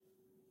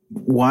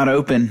Wide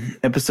Open,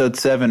 episode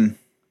 7.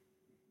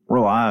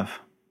 We're live.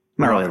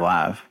 Not really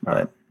live,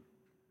 but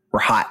we're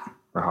hot.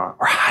 We're hot.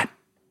 We're hot.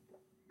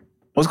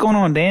 What's going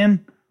on,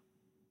 Dan?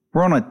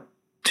 We're on a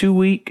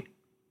 2-week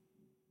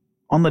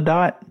on the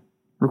dot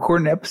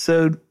recording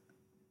episode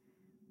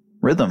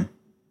rhythm.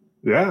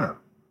 Yeah.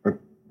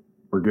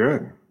 We're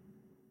good.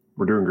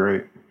 We're doing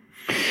great.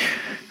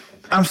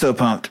 I'm so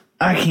pumped.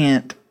 I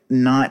can't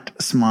not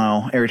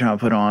smile every time I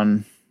put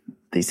on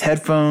these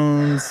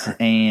headphones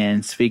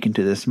and speaking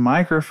to this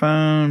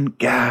microphone.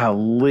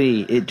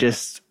 Golly, it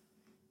just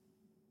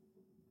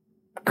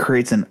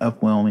creates an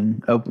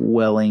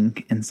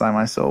upwelling inside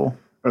my soul.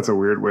 That's a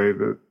weird way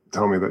to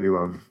tell me that you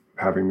love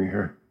having me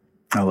here.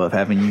 I love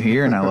having you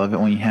here, and I love it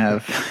when you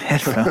have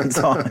headphones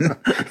on.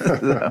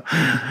 So,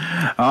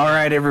 all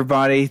right,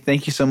 everybody.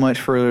 Thank you so much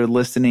for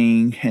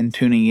listening and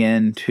tuning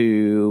in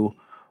to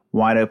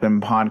Wide Open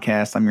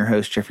Podcast. I'm your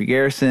host, Jeffrey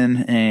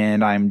Garrison,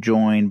 and I'm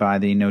joined by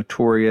the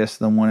notorious,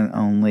 the one and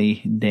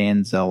only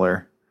Dan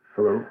Zeller.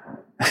 Hello.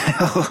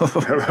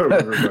 Hello,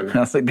 everybody.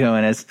 How's it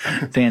going? As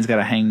Dan's got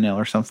a hangnail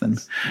or something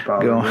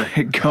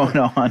going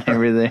on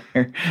over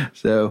there.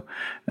 So,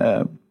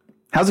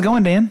 how's it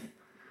going, Dan?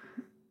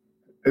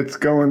 It's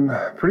going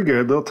pretty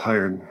good. A little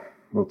tired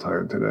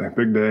today.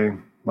 Big day.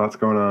 Lots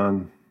going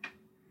on.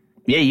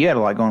 Yeah, you had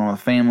a lot going on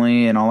with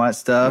family and all that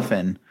stuff,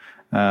 and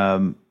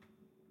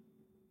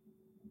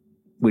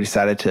we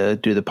decided to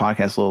do the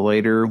podcast a little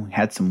later. We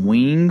had some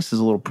wings as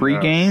a little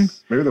pregame.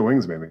 Yes. Maybe the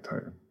wings made me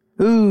tired.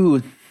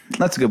 Ooh,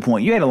 that's a good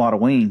point. You ate a lot of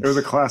wings. It was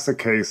a classic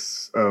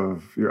case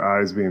of your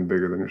eyes being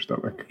bigger than your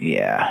stomach.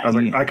 Yeah. I was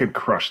like, I could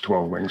crush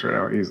 12 wings right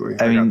now easily.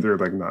 I got through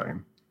like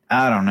 9.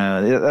 I don't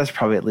know. That's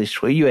probably at least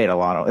 12. You ate a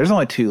lot. There's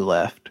only 2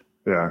 left.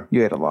 Yeah.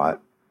 You ate a lot.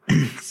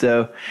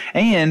 So,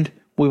 and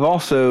we've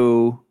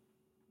also,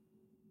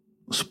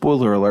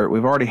 spoiler alert,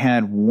 we've already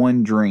had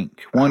one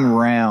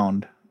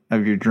round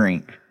of your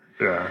drink.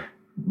 Yeah.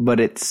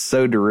 But it's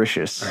so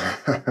delicious.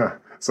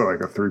 So like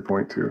a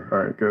 3.2. All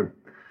right, good.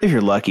 If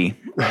you're lucky,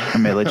 I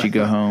may let you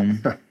go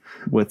home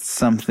with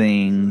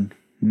something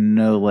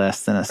no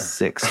less than a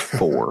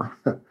 6.4.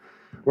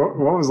 What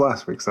was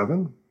last week?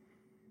 7?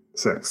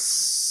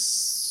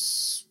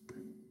 6.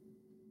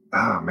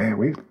 Oh,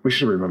 man, we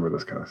should remember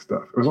this kind of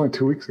stuff. It was only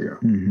 2 weeks ago.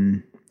 Mm-hmm.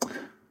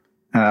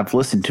 And I've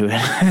listened to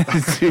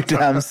it 2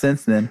 times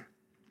since then.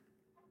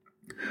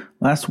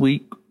 Last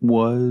week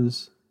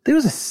was, I think it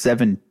was a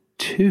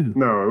 7.2.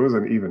 No, it was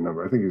an even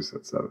number. I think you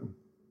said 7.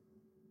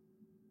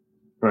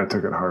 And I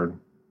took it hard.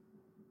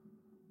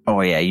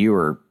 Oh, yeah, you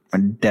were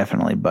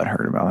definitely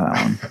butthurt about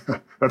that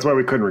one. That's why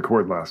we couldn't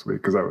record last week,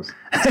 because I was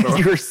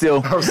I was so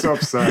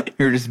upset.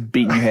 You were just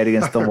beating your head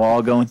against the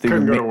wall, going through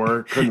couldn't go to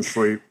work, couldn't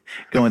sleep.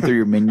 Going through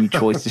your menu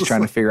choices,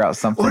 trying to figure out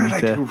something.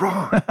 What did I do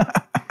wrong?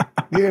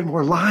 Needed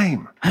more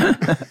lime.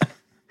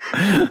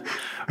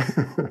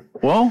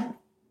 Well,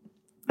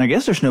 I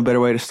guess there's no better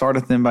way to start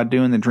it than by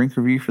doing the drink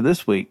review for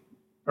this week.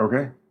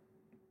 Okay.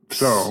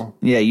 So.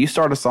 Yeah, you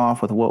start us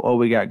off with what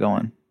we got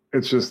going.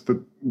 It's just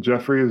that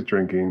Jeffrey is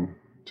drinking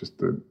just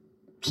the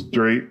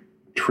straight,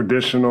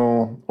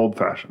 traditional,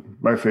 old-fashioned.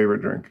 My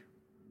favorite drink.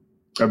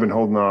 I've been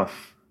holding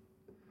off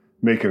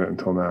making it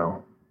until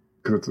now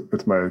because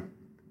it's my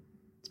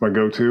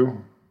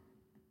go-to.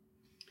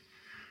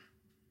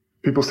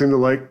 People seem to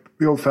like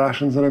the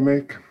old-fashions that I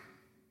make.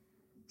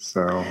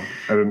 So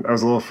I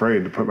was a little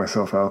afraid to put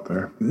myself out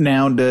there.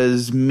 Now,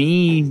 does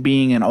me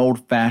being an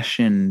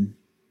old-fashioned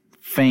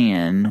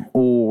fan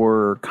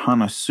or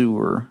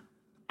connoisseur,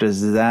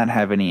 does that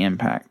have any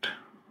impact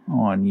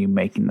on you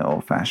making the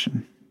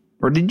old-fashioned?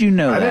 Or did you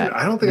know that?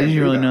 I don't think I did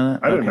you really know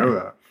that? I didn't know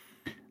that.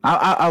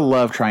 I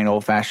love trying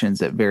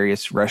old-fashions at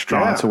various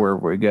restaurants or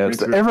wherever we go.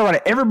 So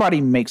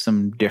everybody makes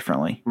them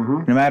differently.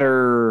 Mm-hmm. No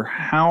matter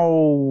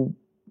how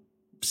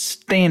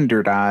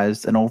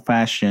standardized an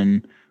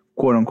old-fashioned,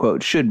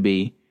 quote-unquote, should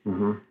be,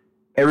 mm-hmm.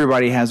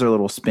 Everybody has their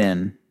little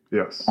spin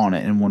on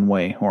it in one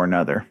way or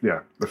another.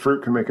 Yeah. The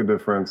fruit can make a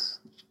difference,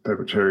 the type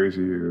of cherries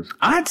you use.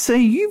 I'd say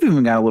you've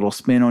even got a little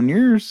spin on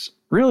yours,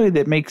 really,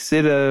 that makes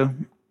it a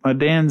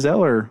Dan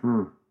Zeller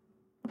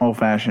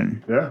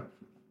old-fashioned. Yeah.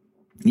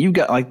 You've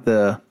got like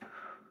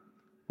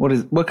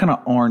what kind of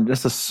orange?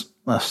 Just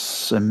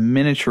a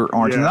miniature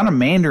orange. Yeah. It's not a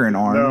mandarin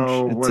orange.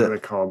 No, what are they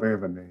called? They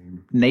have a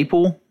name.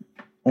 Maple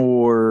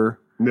or?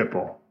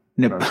 Nipple.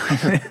 No,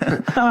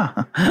 I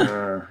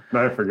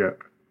forget.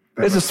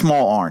 It's a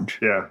small orange.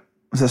 Yeah.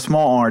 It's a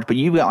small orange, but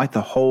you've got like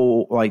the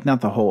whole, like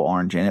not the whole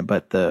orange in it,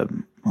 but the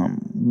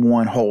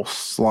one whole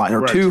slice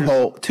or two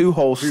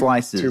whole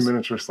slices. 2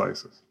 miniature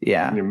slices.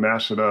 Yeah. And you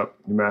mash it up.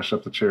 You mash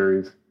up the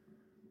cherries.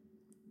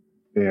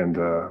 And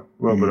a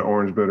little bit of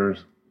orange bitters,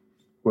 a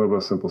little bit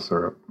of simple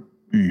syrup.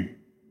 And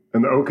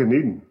the Oak and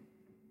Eden.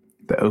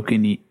 The Oak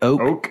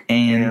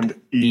and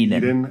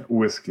Eden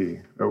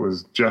whiskey. That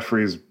was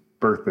Jeffrey's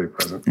birthday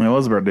present. It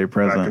was a birthday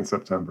present. Back in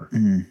September.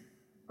 That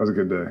was a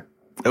good day.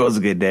 It was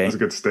a good day. It was a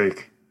good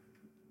steak.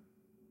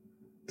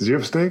 Did you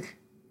have steak?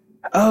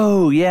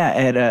 Oh, yeah.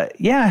 I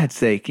had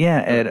steak. Yeah,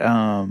 at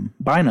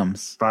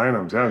Bynum's.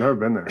 Bynum's. Yeah, I've never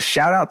been there.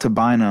 Shout out to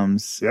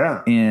Bynum's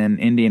in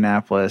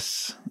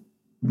Indianapolis.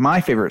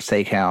 my favorite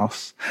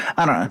steakhouse.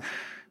 I don't know.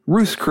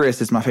 Ruth's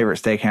Chris is my favorite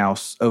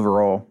steakhouse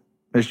overall.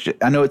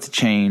 I know it's a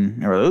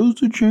chain. Oh,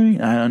 it's a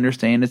chain. I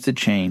understand it's a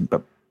chain,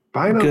 but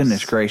Bynum's,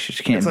 goodness gracious,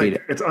 you can't beat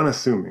it. It's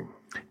unassuming.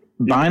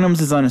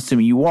 Bynum's is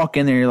unassuming. You walk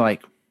in there, you're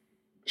like,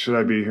 should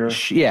I be here?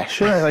 Yeah,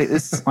 should I? Like,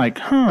 it's like,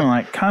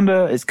 like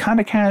it's kind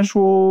of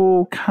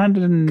casual, kind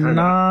of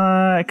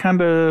not,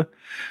 kind of,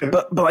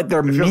 but like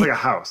they're. It feels like a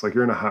house, like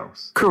you're in a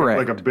house. Correct.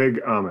 Like a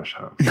big Amish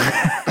house.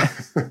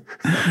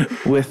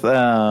 With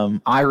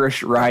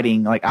Irish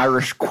writing, like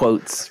Irish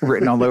quotes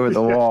written all over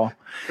the wall.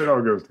 It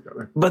all goes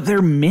together. But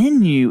their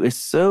menu is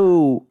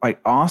so like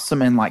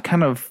awesome and like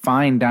kind of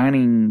fine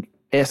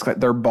dining-esque.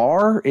 Like their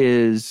bar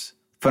is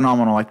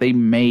phenomenal. Like they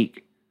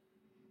make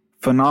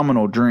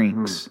phenomenal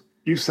drinks.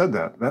 You said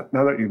that.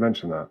 Now that you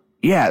mentioned that.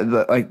 Yeah,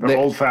 the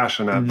old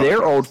fashioned.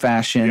 Their old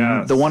fashioned.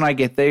 Yes. The one I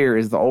get there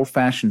is the old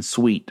fashioned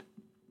sweet.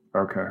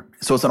 Okay.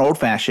 So it's an old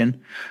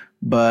fashioned,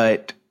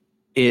 but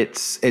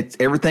it's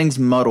everything's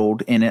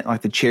muddled in it.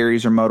 Like the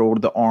cherries are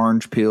muddled, the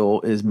orange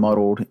peel is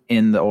muddled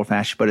in the old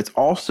fashioned, but it's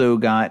also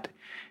got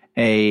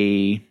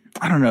I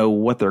don't know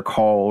what they're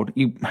called.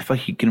 I feel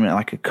like you get them at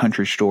like a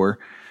country store.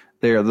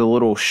 They're the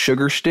little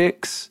sugar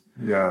sticks.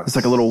 Yeah. It's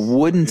like a little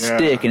wooden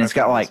stick, and it's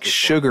got like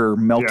sugar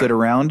melted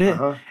around it,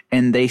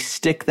 and they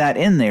stick that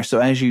in there. So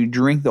as you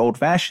drink the old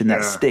fashioned,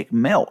 that stick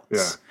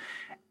melts,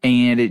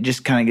 and it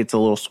just kind of gets a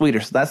little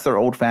sweeter. So that's their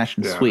old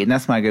fashioned sweet, and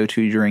that's my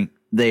go-to drink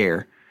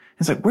there.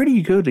 It's like, where do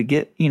you go to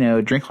get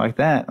a drink like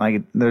that?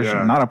 Like, there's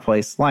not a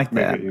place like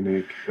that. Make it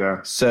unique,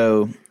 yeah.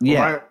 So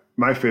Well,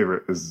 my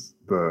favorite is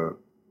the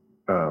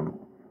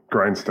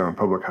Grindstone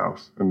Public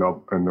House in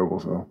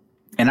Noblesville,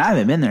 and I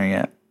haven't been there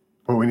yet.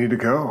 Well, we need to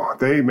go.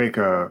 They make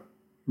a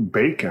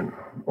bacon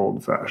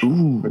old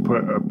fashioned. They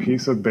put a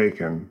piece of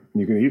bacon,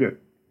 and you can eat it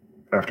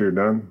after you're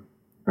done,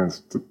 and it's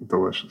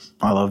delicious.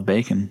 I love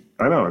bacon.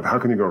 I know. How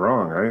can you go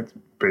wrong, right? It's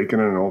bacon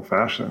and an old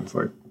fashioned. It's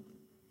like,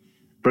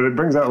 but it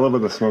brings out a little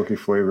bit of the smoky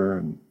flavor,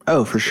 and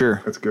for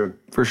sure, it's good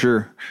for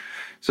sure.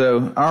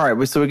 So, all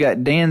right, so we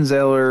got Dan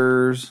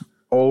Zeller's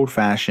old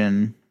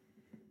fashioned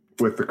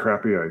with the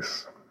crappy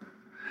ice.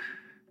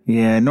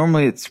 Yeah,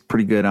 normally it's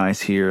pretty good ice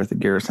here at the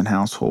Garrison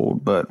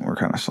household, but we're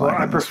kind of slacking.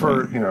 Well, I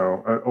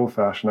prefer, old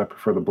fashioned. I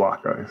prefer the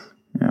block ice.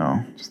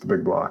 Just the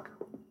big block.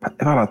 If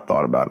I'd have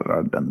thought about it, I'd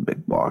have done the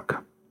big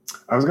block.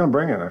 I was going to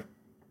bring it.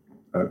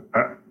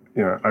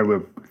 I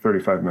live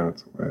 35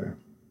 minutes away.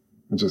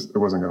 It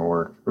wasn't going to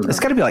work. It's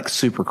got to be like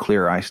super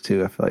clear ice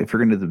too. I feel like if you're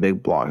going to do the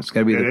big block, it's got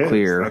to be the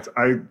clear.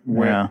 I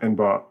went and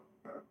bought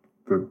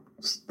the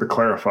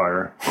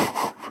clarifier.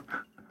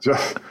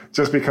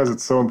 Just because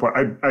it's so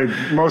important. I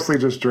mostly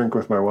just drink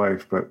with my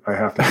wife, but I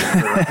have to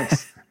drink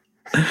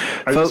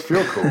I just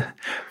feel cool.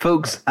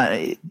 Folks,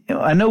 I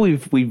know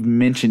we've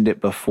mentioned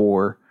it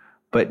before,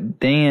 but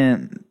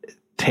Dan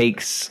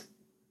takes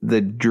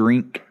the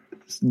drink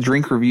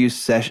review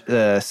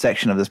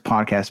section of this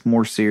podcast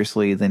more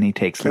seriously than he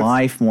takes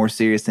life, more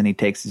serious than he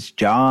takes his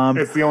job.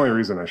 It's the only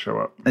reason I show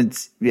up.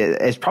 It's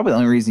probably the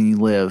only reason you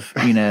live,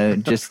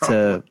 just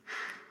to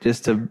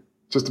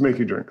make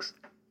you drinks.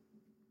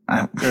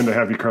 And to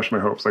have you crush my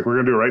hopes. Like, we're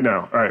going to do it right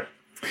now. All right.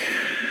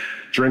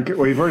 Drink it.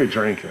 Well, you've already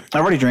drank it.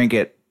 I've already drank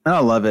it. I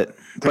love it.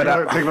 Take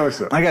another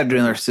sip. I got to do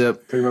another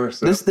sip. Take another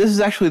sip. This is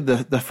actually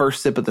the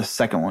first sip of the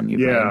second one you've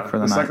made for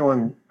the night. Second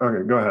one.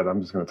 Okay, go ahead.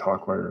 I'm just going to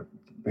talk while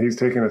he's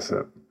taking a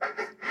sip.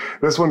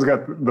 This one's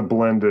got the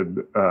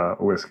blended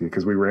whiskey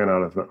because we ran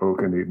out of the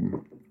Oak and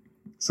Eden.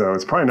 So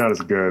it's probably not as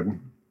good.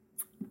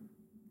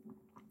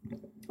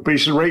 But you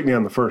should rate me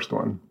on the first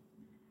one.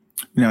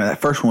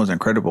 That first one was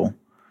incredible.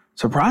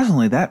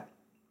 Surprisingly, that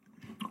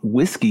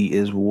whiskey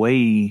is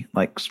way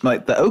like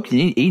the Oak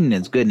and Eden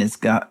is good, and it's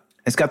got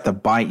the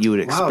bite you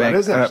would expect. Wow, that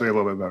is actually a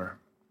little bit better.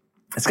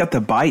 It's got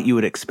the bite you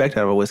would expect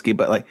out of a whiskey,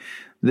 but like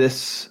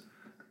this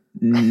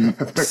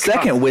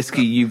second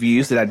whiskey you've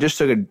used that I just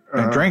took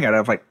a drink out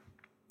of, like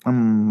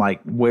I'm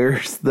like,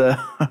 where's the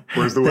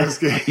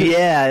whiskey?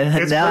 Yeah,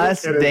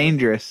 that's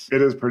dangerous.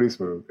 It is pretty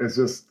smooth. It's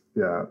just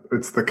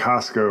it's the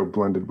Costco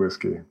blended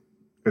whiskey.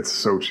 It's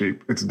so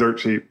cheap. It's dirt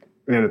cheap.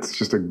 And it's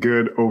just a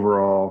good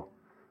overall,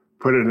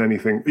 put it in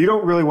anything. You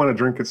don't really want to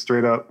drink it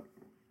straight up.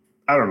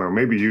 I don't know.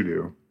 Maybe you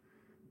do.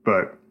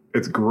 But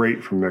it's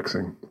great for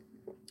mixing.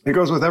 It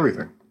goes with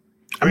everything.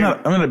 I'm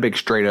not a big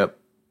straight up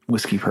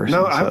whiskey person.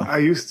 No, I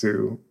used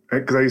to.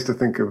 Because I used to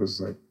think it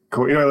was like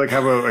cool. Like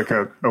have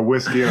a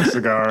whiskey and a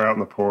cigar out on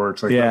the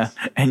porch. Like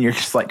and you're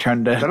just like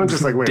trying to I'm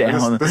just like, wait,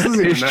 down, this isn't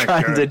even just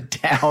trying to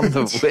down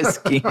the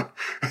whiskey.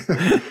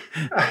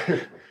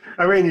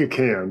 I mean, you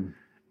can.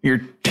 Your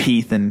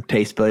teeth and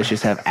taste buds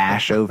just have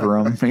ash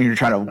over them. And you're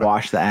trying to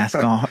wash the ash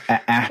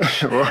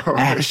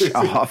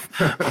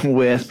off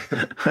with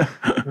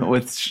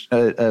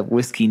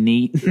whiskey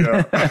neat.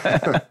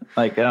 Yeah.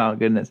 Like, oh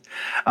goodness!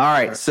 All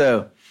right,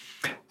 so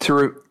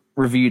to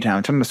review time.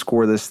 I'm trying to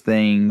score this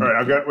thing. All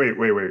right, I've got wait.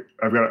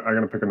 I'm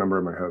gonna pick a number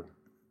in my head,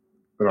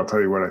 then I'll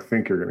tell you what I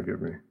think you're gonna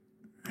give me.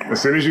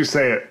 As soon as you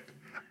say it,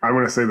 I'm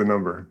gonna say the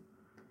number,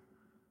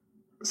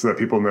 so that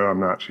people know I'm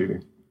not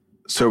cheating.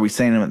 So are we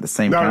saying them at the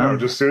same time? No,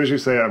 just as soon as you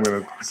say it, I'm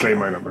going to say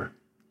my number.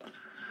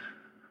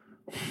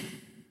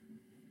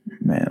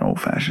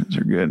 old fashions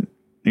are good.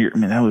 I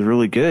mean, that was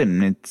really good.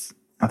 And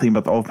I think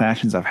about the old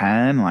fashions I've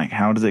had. Like,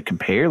 how does it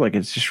compare? Like,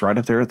 it's just right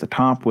up there at the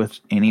top with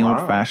any old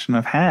fashioned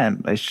I've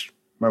had.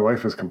 My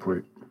life is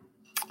complete.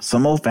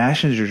 Some old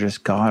fashions are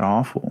just god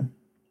awful.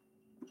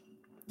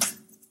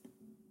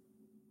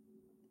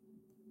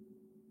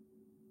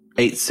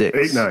 8.6.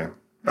 8.9.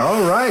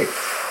 All right.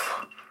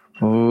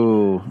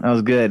 Oh, that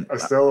was good. I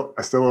still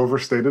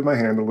overstated my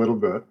hand a little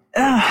bit.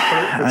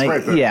 It's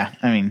right there. Yeah,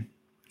 I mean,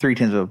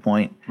 0.3 of a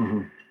point.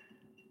 Mm-hmm.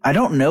 I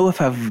don't know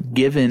if I've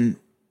given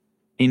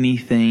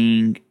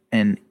anything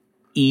an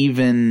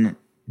even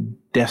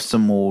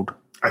decimal.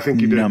 I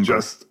think you did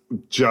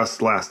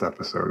just last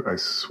episode. I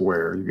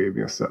swear you gave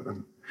me a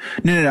 7.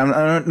 No,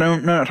 I'm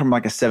not talking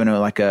like a 7.0,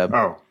 like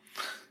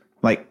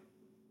like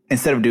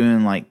instead of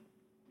doing like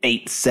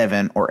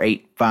 8.7 or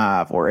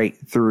 8.5 or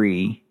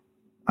 8.3.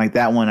 Like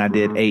that one I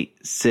did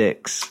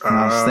 8.6. And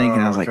I was thinking,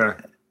 I was like,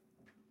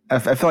 I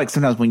feel like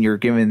sometimes when you're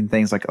giving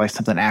things like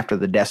something after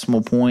the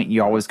decimal point,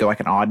 you always go like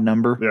an odd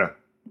number. Yeah.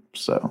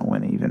 So I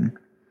went even.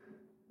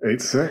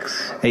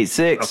 8.6.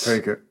 8.6. I'll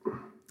take it.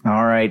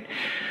 All right.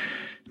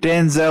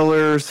 Dan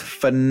Zeller's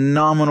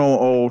phenomenal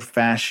old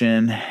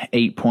fashioned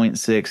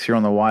 8.6 here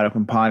on the Wide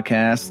Open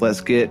Podcast.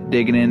 Let's get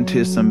digging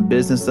into some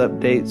business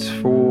updates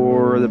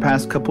for the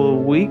past couple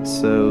of weeks.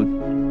 So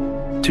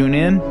tune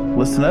in,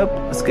 listen up,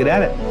 let's get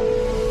at it.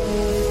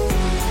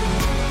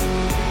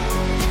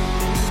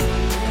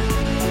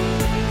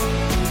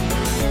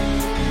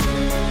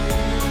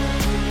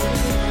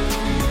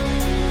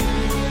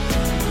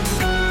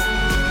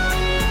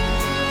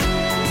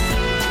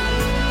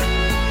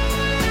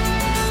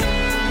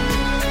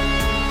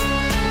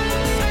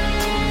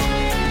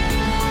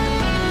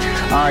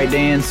 All right,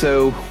 Dan.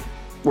 So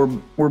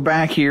we're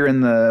back here in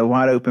the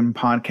Wide Open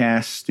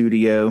Podcast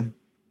studio,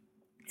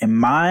 and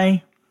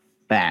my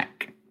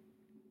back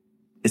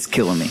is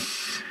killing me.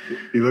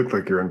 You look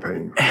like you're in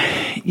pain.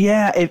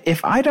 Yeah,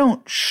 if I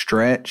don't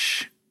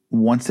stretch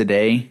once a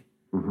day,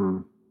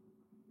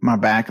 my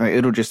back,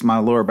 my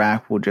lower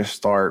back will just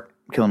start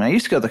killing me. I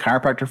used to go to the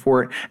chiropractor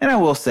for it, and I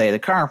will say the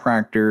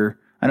chiropractor,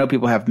 I know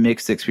people have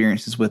mixed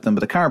experiences with them,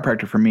 but the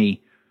chiropractor for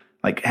me,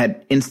 like,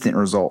 had instant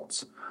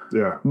results.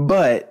 Yeah.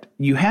 But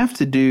you have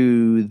to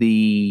do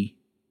the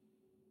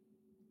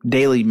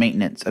daily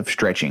maintenance of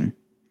stretching.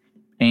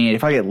 And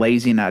if I get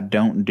lazy and I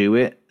don't do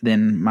it,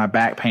 then my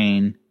back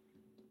pain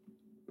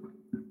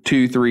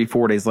 2, 3,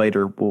 4 days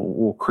later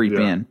will creep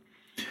in.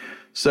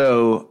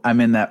 So I'm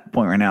in that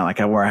point right now, like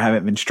where I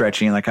haven't been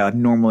stretching like I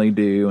normally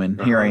do,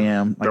 and here I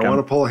am. Like don't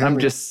want to pull a hammy. I'm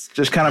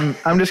just kind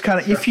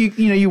of if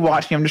you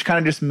watch me, I'm just kind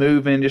of just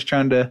moving, just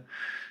trying to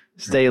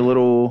stay a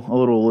little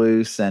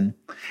loose, and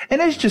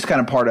it's just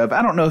kind of part of.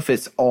 I don't know if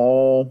it's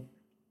all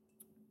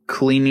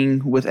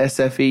cleaning with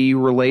SFE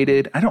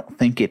related. I don't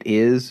think it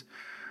is.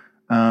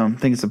 I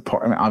think it's a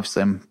part. I mean,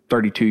 obviously, I'm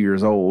 32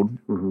 years old,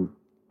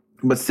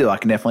 but still, I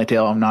can definitely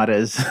tell I'm not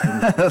as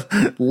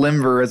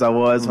limber as I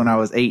was when I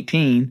was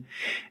 18.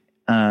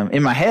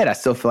 In my head, I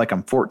still feel like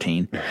I'm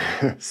 14.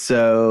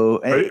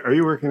 So, are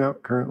you working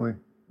out currently,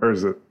 or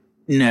is it?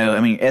 No, I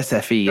mean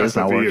SFE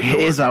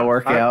is my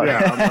workout.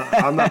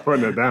 I'm not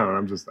putting it down.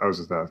 I was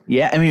just asking.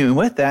 Yeah, I mean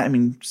with that,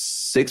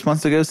 6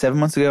 months ago, 7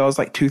 months ago, I was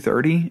like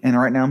 230, and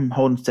right now I'm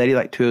holding steady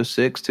like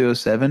 206,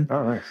 207.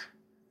 Oh, nice.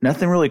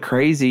 Nothing really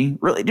crazy.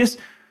 Really, just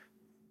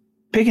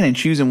picking and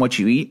choosing what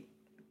you eat.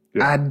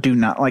 Yeah. I do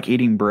not like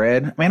eating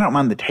bread. I don't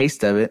mind the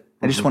taste of it.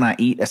 I just when I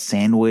eat a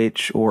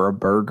sandwich or a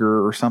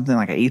burger or something,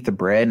 like I eat the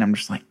bread, and I'm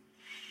just like,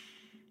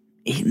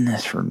 eating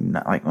this for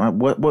like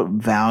what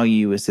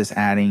value is this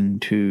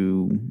adding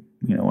to,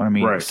 you know what I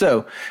mean? Right.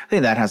 So I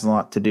think that has a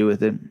lot to do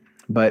with it.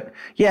 But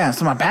yeah,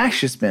 so my back's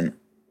just been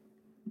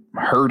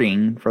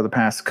hurting for the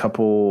past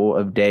couple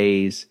of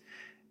days,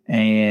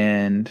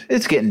 and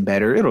it's getting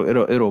better.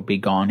 It'll be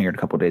gone here in a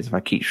couple of days if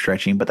I keep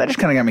stretching. But that just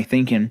kind of got me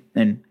thinking,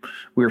 and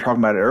we were talking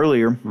about it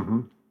earlier.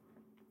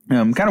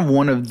 Kind of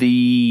one of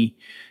the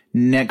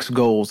next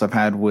goals I've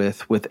had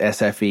with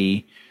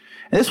SFE.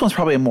 And this one's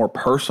probably a more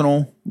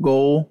personal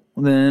goal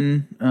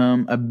than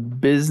a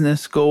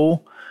business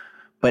goal.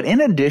 But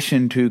in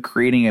addition to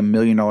creating $1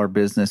 million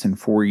business in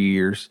 4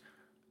 years,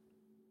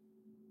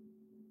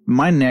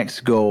 my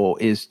next goal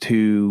is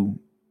to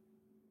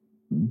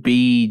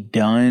be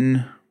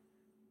done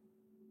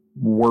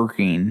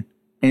working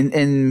in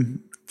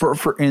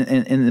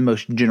the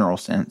most general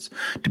sense,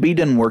 to be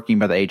done working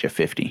by the age of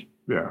 50.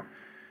 Yeah.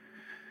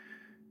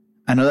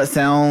 I know that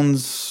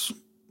sounds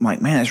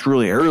like, man, it's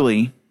really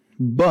early.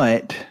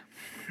 But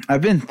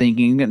I've been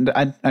thinking,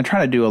 I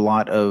try to do a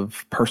lot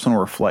of personal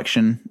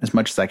reflection as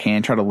much as I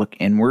can, try to look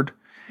inward.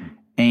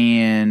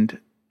 And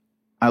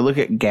I look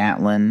at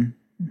Gatlin,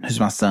 who's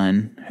my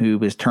son,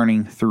 who is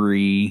turning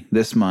 3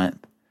 this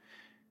month.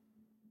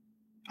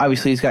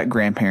 Obviously, he's got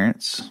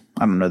grandparents.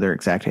 I don't know their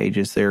exact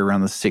ages. They're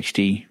around the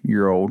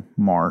 60-year-old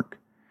mark.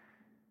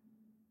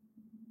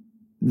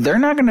 They're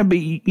not going to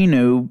be,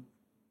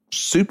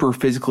 super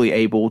physically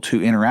able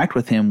to interact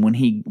with him when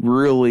he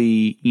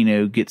really,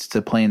 gets to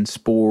playing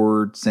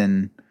sports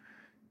and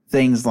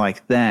things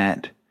like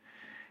that.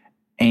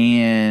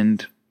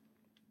 And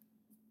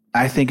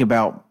I think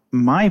about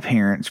my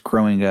parents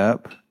growing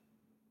up.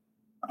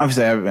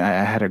 Obviously,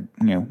 I had a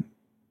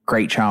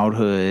great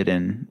childhood,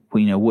 and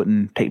we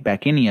wouldn't take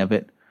back any of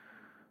it.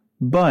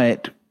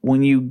 But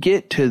when you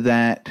get to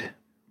that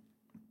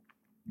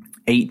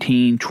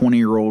 18,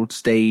 20-year-old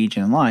stage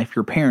in life,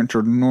 your parents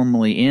are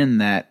normally in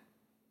that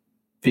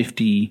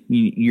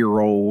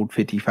 50-year-old,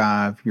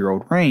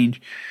 55-year-old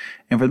range.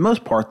 And for the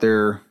most part,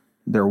 they're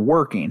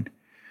working.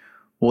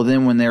 Well,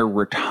 then when they're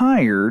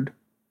retired,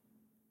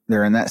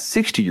 they're in that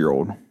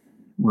 60-year-old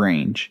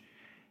range.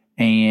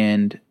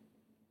 And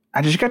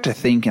I just got to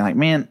thinking, like,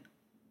 man,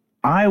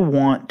 I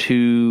want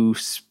to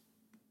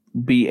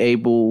be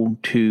able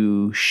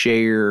to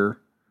share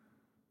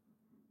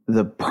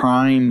the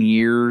prime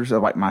years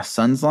of like my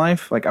son's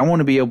life. Like, I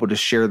want to be able to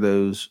share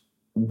those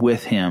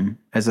with him,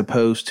 as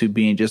opposed to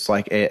being just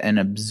like an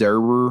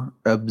observer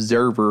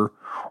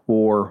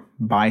or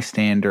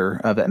bystander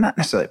of that. Not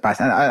necessarily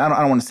bystander. I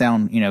don't want to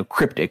sound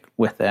cryptic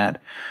with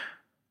that,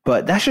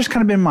 but that's just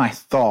kind of been my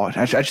thought.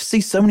 I just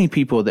see so many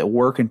people that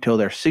work until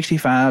they're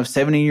 65,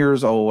 70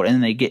 years old, and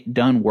then they get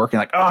done working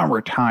like, oh, I'm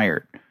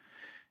retired.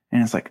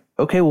 And it's like,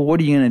 okay, well, what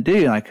are you going to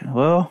do? Like,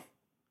 well,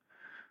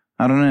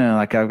 I don't know.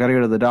 Like, I've got to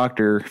go to the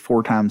doctor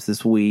 4 times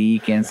this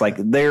week. And it's like,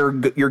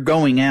 your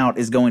going out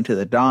is going to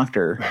the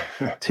doctor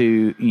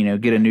to,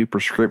 get a new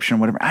prescription,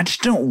 whatever. I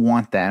just don't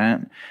want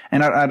that.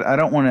 And I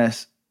don't want to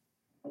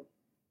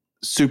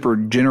super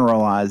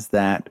generalize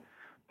that,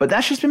 but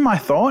that's just been my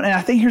thought. And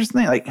I think here's the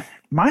thing, like,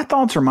 my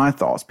thoughts are my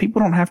thoughts.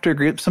 People don't have to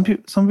agree. Some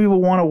people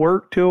want to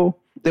work till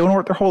they want to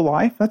work their whole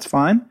life. That's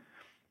fine.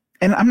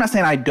 And I'm not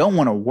saying I don't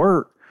want to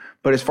work.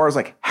 But as far as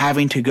like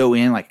having to go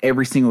in like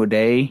every single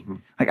day,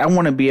 like I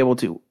want to be able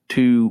to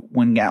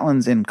when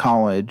Gatlin's in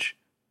college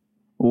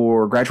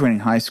or graduating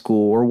high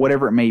school or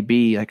whatever it may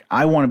be, like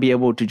I want to be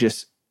able to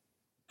just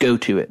go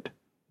to it,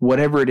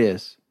 whatever it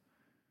is.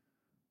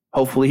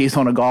 Hopefully he's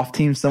on a golf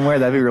team somewhere.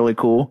 That'd be really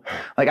cool.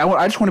 Like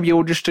I just want to be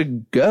able just to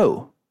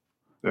go,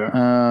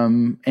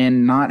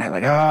 and not have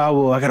like,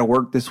 oh, well, I got to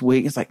work this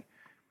week. It's like,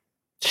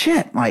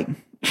 shit. Like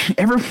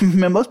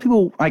most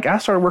people, like I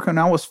started working when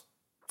I was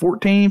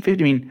 14,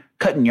 15, I mean,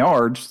 cutting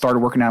yards, started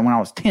working out when I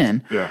was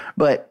 10. Yeah.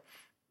 But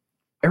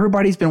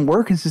everybody's been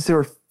working since they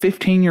were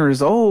 15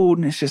 years old.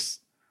 And it's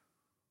just,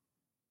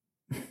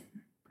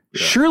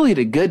 surely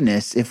to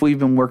goodness, if we've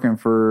been working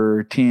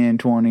for 10,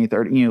 20,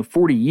 30,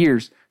 40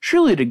 years,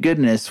 surely to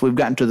goodness, we've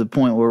gotten to the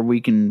point where we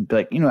can be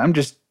like, I'm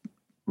just,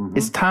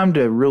 it's time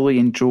to really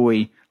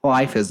enjoy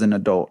life as an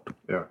adult.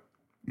 Yeah.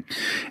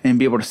 And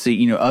be able to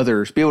see,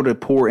 others, be able to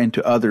pour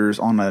into others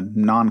on a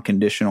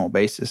non-conditional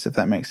basis, if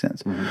that makes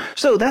sense.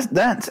 So that's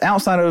not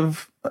outside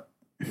of,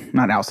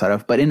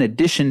 but in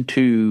addition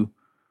to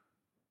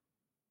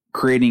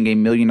creating $1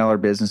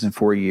 million business in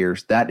 4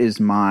 years, that is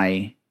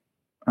my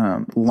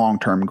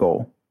long-term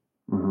goal.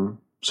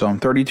 So I'm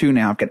 32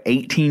 now. I've got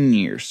 18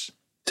 years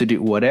to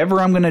do whatever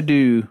I'm going to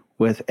do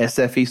with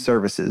SFE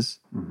services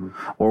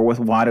or with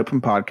Wide Open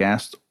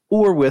Podcast,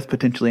 or with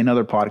potentially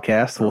another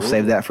podcast. We'll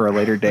save that for a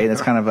later date.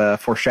 That's kind of a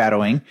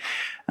foreshadowing.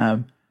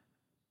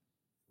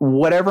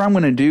 Whatever I'm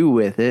going to do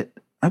with it,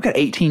 I've got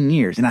 18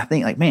 years. And I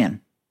think like, man,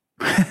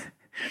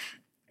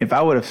 if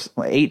I would have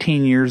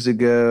 18 years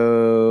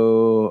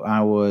ago,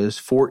 I was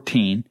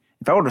 14.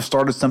 If I would have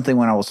started something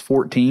when I was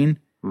 14,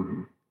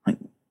 like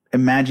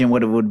imagine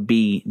what it would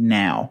be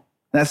now.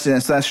 That's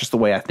just the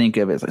way I think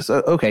of it. It's like, so,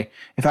 okay,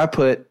 if I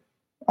put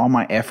all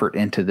my effort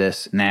into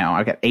this now,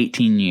 I got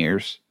 18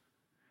 years.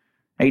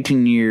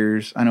 18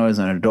 years, I know as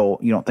an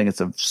adult, you don't think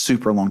it's a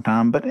super long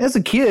time, but as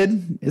a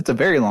kid, it's a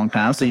very long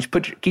time. So you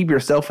keep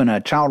yourself in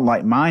a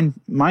childlike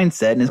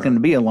mindset, and it's going to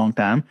be a long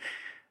time.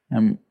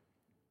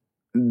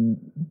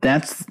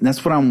 That's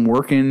what I'm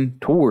working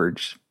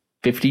towards.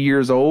 50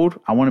 years old,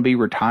 I want to be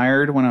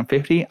retired when I'm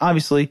 50.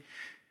 Obviously,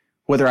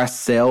 whether I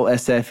sell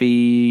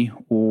SFE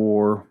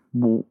or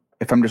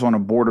if I'm just on a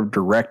board of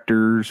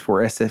directors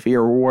for SFE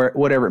or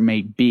whatever it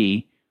may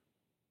be,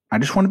 I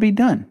just want to be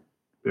done.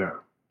 Yeah.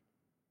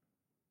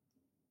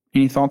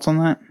 Any thoughts on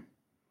that?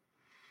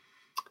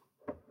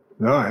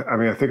 No, I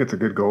mean, I think it's a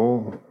good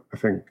goal. I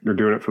think you're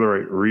doing it for the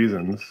right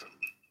reasons.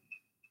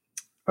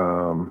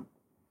 So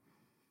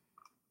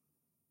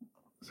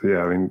yeah,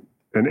 I mean,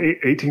 and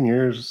 18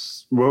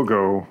 years will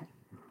go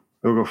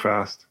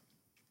fast.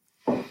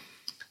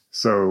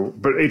 So,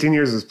 but 18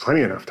 years is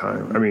plenty enough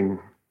time. I mean,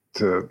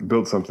 to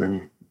build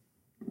something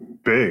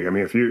big. I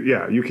mean, if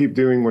you keep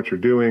doing what you're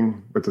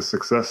doing with the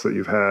success that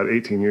you've had,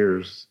 18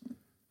 years,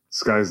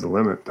 sky's the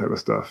limit type of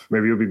stuff.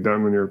 Maybe you'll be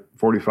done when you're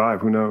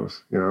 45. Who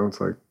knows? It's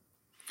like.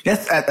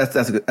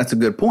 That's a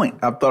good point.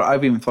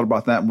 I've even thought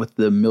about that with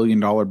the $1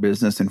 million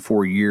business in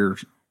 4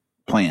 years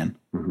plan.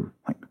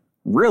 Like,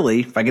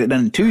 really, if I get it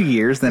done in 2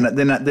 years,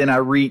 then I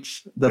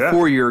reach the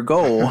 4-year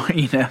goal.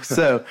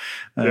 So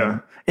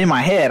in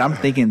my head, I'm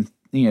thinking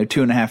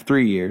 2.5,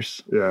 3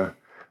 years. Yeah,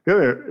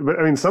 but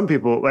I mean, some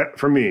people, like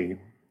for me,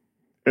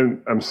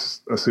 and I'm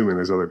assuming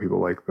there's other people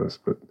like this,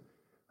 but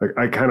like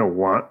I kind of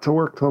want to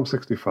work till I'm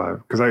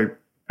 65 because I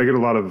get a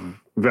lot of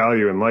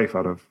value in life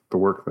out of the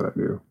work that I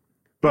do.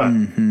 But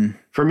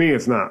for me,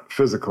 it's not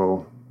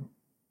physical.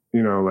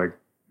 You know, like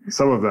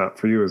some of that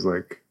for you is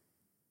like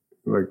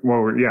like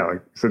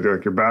you said,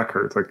 like your back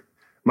hurts. Like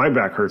my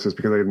back hurts is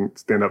because I didn't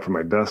stand up from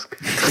my desk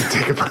and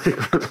take a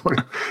break for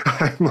 20.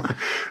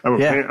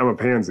 I'm a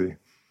pansy.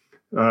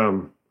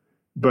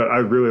 But I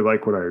really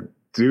like what I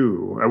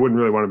do. I wouldn't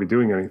really want to be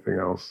doing anything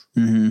else.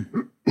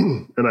 And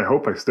I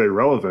hope I stay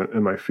relevant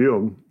in my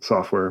field,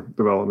 software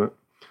development,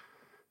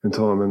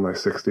 until I'm in my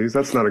 60s.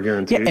 That's not a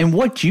guarantee. Yeah, and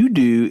what you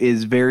do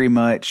is very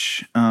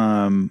much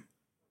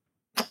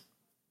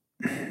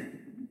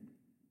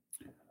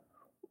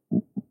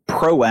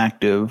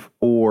proactive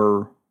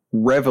or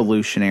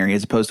revolutionary,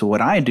 as opposed to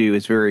what I do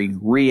is very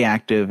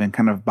reactive and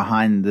kind of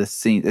behind the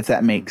scenes, if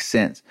that makes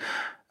sense.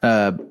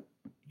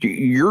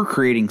 You're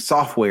creating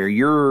software.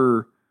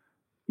 You're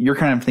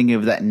kind of thinking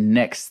of that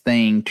next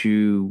thing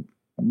to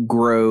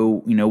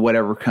grow, you know,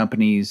 whatever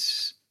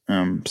company's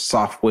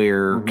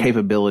software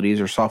capabilities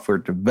or software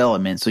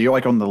development. So you're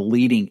like on the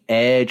leading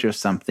edge of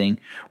something.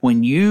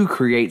 When you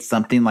create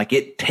something, like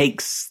it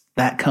takes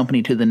that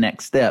company to the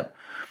next step.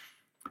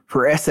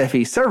 For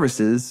SFE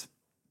services,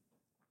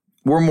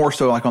 we're more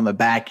so like on the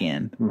back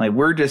end. Like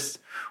we're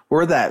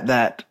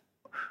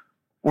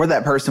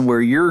that person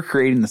where you're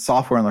creating the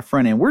software on the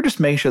front end. We're just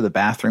making sure the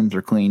bathrooms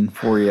are clean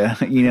for you,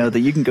 you know, that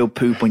you can go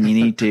poop when you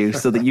need to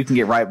so that you can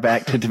get right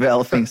back to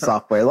developing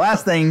software. The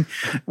last thing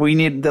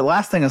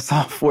a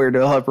software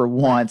developer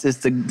wants is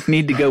to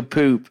need to go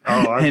poop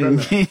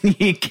and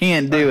you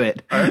can't do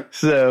it. You've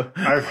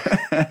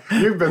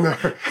been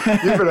there.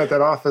 You've been at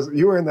that office.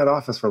 You were in that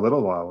office for a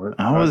little while, weren't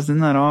you? I was in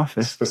that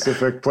office.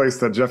 Specific place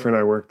that Jeffrey and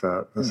I worked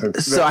at.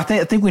 So I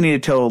think we need to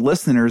tell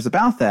listeners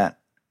about that.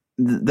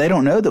 They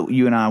don't know that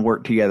you and I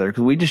work together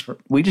because we just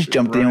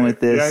jumped in with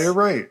this. Yeah, you're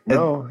right.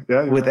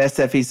 With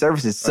SFE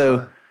services.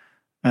 So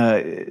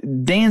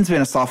Dan's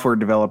been a software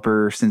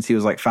developer since he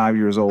was like 5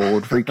 years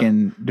old,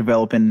 freaking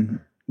developing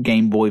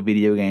Game Boy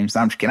video games.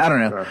 I'm just kidding. I don't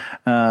know.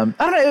 I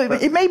don't know.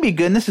 It may be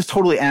good. And this is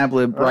totally ad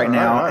lib right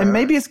now, and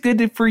maybe it's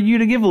good for you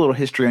to give a little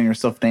history on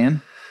yourself,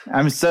 Dan.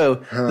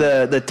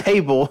 The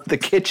table, the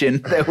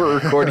kitchen that we're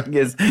recording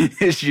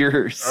is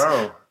yours.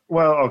 Oh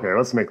well, okay.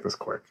 Let's make this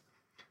quick.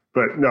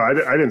 But no, I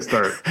didn't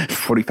start.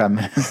 45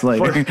 minutes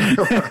later.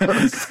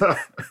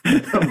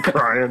 I'm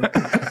crying.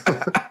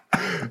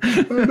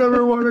 I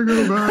never want to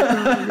go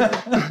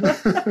back.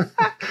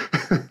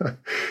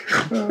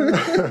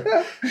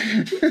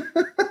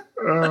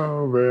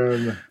 Oh,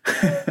 man.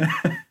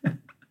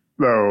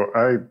 No,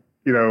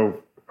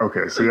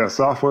 okay. So yeah,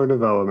 software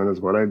development is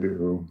what I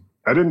do.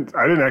 I didn't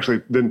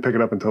pick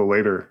it up until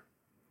later.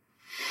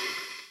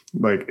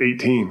 Like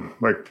 18,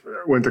 like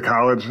went to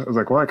college. I was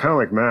like, well, I kind of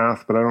like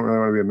math, but I don't really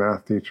want to be a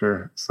math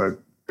teacher. So I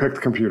picked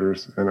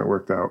computers and it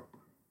worked out.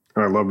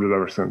 And I loved it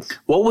ever since.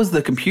 What was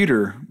the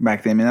computer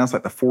back then? I mean, that was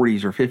like the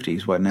 40s or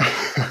 50s, wasn't it?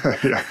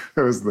 Yeah,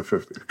 it was the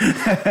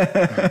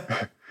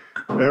 50s.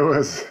 It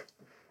was,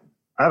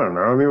 I don't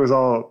know. I mean,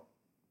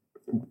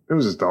 it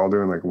was just all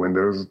doing like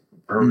Windows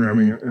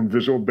programming and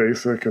Visual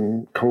Basic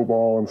and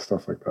COBOL and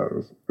stuff like that.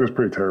 It was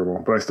pretty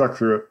terrible, but I stuck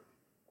through it.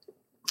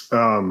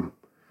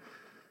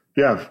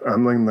 Yeah,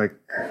 I'm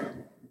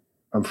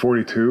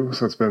 42,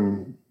 so it's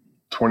been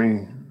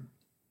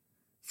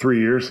 23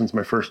 years since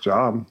my first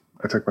job.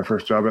 I took my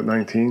first job at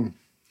 19,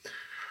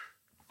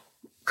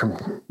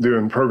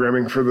 doing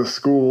programming for the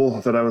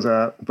school that I was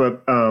at.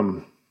 But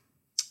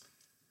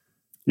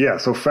yeah,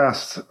 so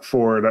fast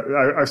forward,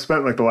 I've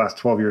spent like the last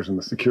 12 years in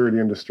the security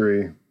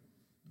industry,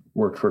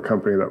 worked for a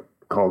company that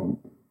called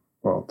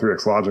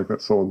 3X Logic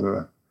that sold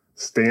to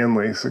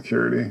Stanley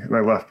Security, and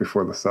I left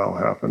before the sell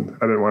happened.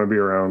 I didn't want to be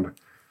around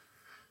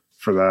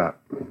for that.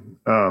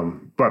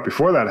 But right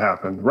before that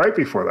happened,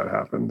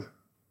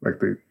 like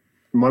the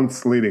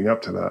months leading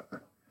up to that,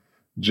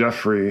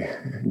 Jeffrey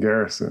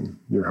Garrison,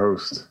 your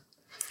host.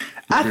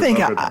 I think,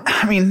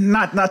 I mean,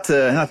 not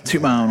to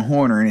toot my own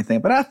horn or anything,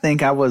 but I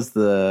think I was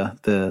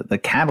the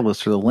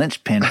catalyst or the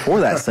linchpin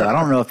for that sale. I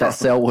don't know if that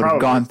sale would have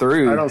gone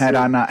through had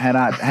I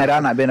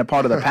not been a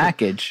part of the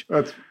package.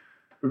 That's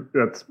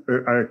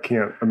I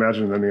can't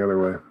imagine it any other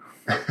way.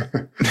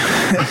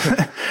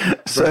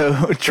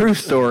 So true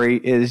story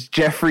is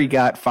Jeffrey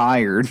got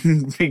fired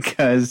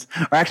because,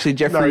 or actually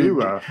Jeffrey. No, you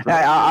left.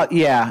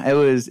 Yeah, it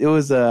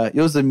was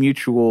a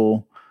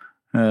mutual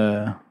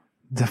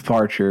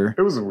departure.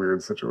 It was a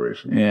weird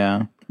situation.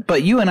 Yeah,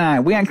 but you and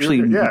I, we actually.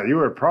 You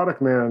were a product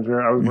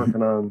manager. I was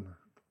working on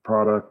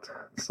product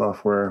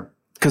software.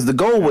 Because the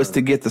goal was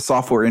to get the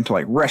software into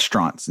like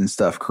restaurants and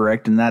stuff,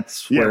 correct? And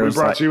that's where we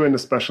brought you in to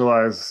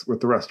specialize with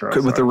the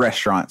restaurants. With the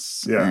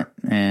restaurants. Yeah.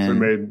 And so we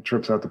made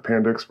trips out to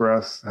Panda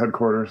Express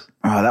headquarters.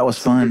 Oh, that was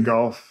fun. Good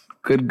golf.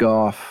 Good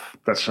golf.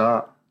 That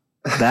shot.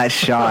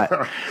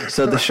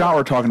 So the shot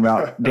we're talking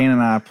about, Dan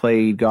and I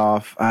played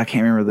golf. I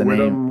can't remember the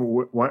name.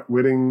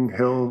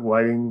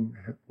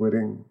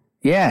 Whitting.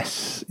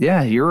 Yes.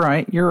 Yeah, you're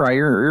right.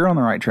 You're on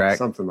the right track.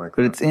 Something like that.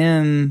 But it's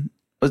in...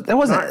 That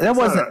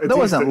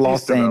wasn't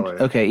Los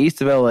Angeles. Okay,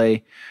 east of LA.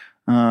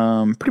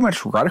 Pretty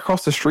much right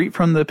across the street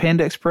from the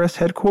Panda Express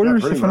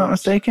headquarters, if I'm not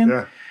mistaken.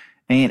 Yeah.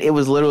 And it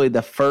was literally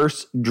the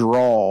first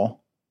draw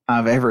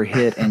I've ever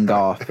hit in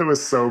golf. It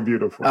was so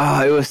beautiful.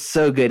 Oh, it was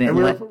so good. And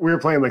we were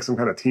playing like some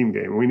kind of team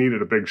game. We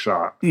needed a big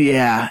shot.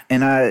 Yeah.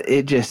 And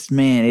it just,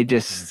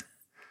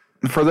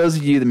 for those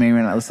of you that may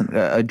not listen,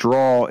 a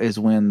draw is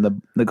when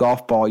the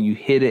golf ball, you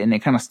hit it and it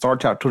kind of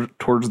starts out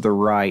towards the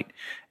right.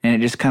 And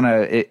it just kind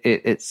of,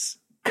 it's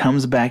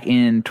comes back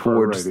in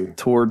towards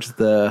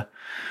the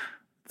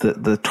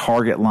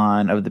target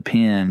line of the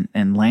pin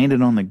and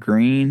landed on the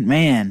green.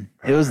 Man,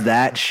 it was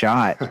that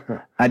shot.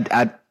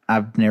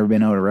 I've never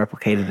been able to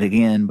replicate it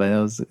again, but it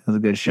was a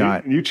good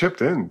shot. You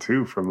chipped in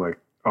too from like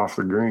off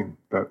the green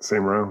that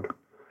same round.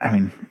 I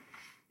mean,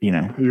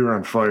 you were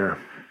on fire.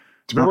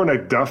 Do you remember when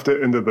I duffed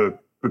it into the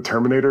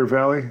Terminator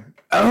Valley?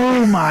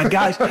 Oh my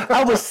gosh.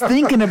 I was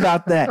thinking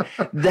about that.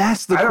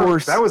 That's the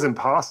course. That was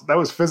impossible. That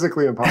was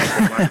physically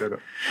impossible if I did it.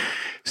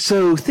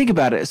 So think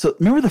about it. So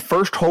remember the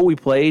first hole we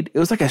played? It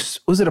was like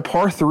was it a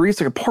par 3? It's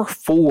like a par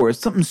 4.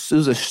 It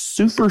was a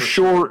super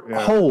short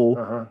hole.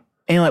 Uh-huh.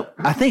 And like,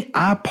 I think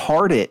I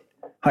parred it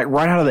like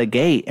right out of the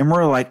gate, and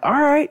we're like, all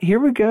right, here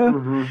we go.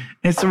 Mm-hmm.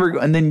 And so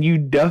and then you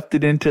duffed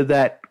it into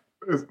that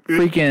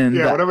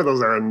whatever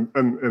those are in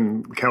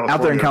California.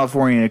 Out there in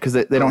California, because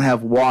they don't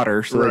have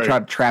water, so they try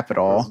to trap it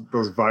all.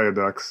 Those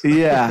viaducts.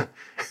 Yeah.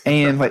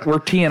 And like we're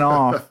teeing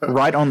off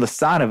right on the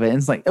side of it. And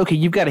it's like, okay,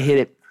 you've got to hit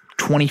it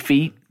 20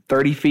 feet.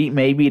 30 feet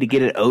maybe to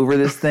get it over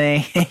this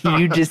thing.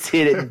 You just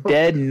hit it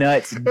dead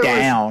nuts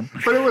down.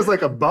 But it was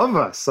like above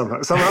us somehow.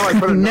 I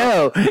put it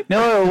No,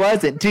 it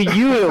wasn't. To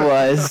you it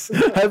was.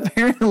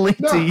 Apparently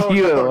to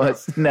you it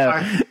was.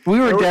 No,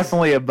 we were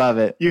definitely above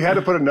it. You had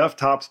to put enough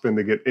topspin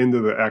to get into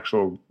the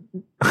actual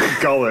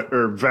gullet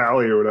or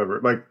valley or whatever.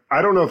 Like,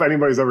 I don't know if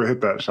anybody's ever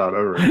hit that shot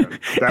ever again.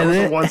 That was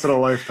a once in a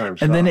lifetime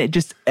shot. And then it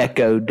just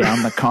echoed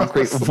down the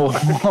concrete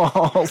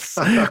walls.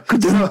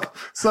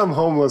 Some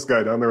homeless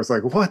guy down there was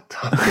like, what the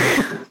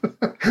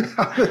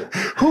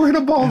who hit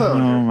a ball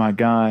down here? Oh my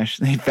gosh.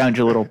 They found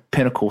your little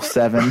Pinnacle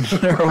 7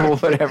 or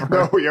whatever.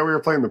 No, yeah, we were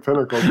playing the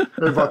Pinnacle.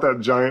 They bought that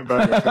giant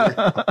bag of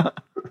Pinnacle.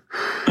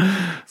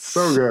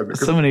 So good.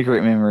 So many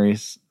great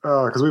memories.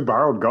 Because we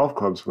borrowed golf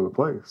clubs from the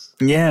place.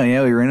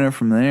 Yeah, we rented it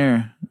from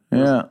there.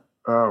 Yeah.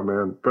 Oh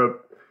man.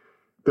 But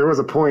there was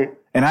a point.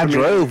 And we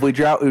drove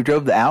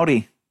the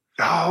Audi.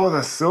 Oh,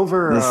 the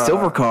silver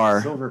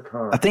car. Silver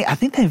car. I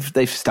think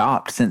they've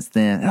stopped since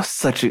then. That was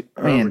such a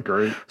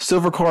great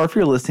silver car. If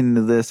you're listening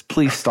to this,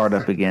 please start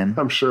up again.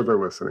 I'm sure they're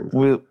listening.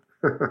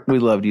 We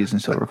loved using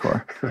silver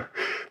car.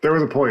 There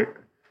was a point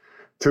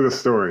to the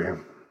story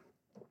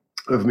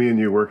of me and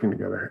you working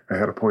together. I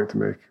had a point to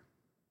make.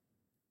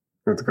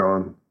 It's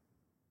gone.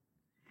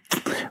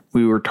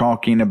 We were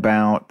talking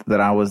about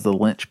that I was the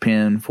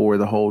linchpin for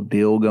the whole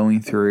deal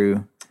going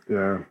through.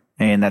 Yeah.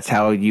 And that's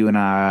how you and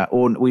I,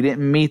 we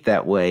didn't meet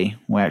that way.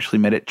 We actually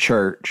met at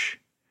church.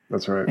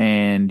 That's right.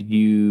 And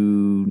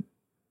you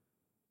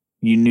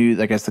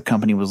knew, I guess the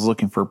company was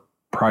looking for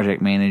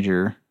project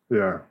manager.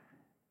 Yeah.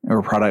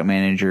 Or product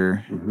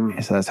manager. Mm-hmm.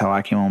 So that's how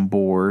I came on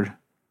board.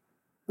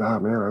 Ah,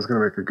 man, I was going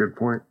to make a good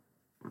point.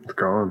 It's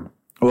gone.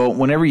 Well,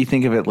 whenever you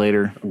think of it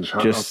later,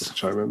 I'll just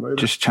chime in later.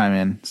 Just chime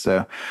in.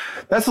 So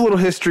that's a little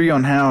history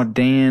on how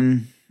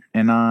Dan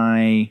and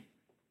I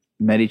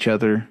met each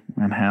other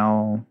and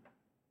how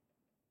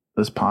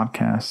this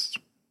podcast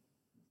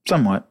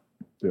somewhat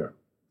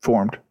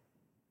formed.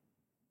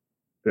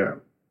 Yeah.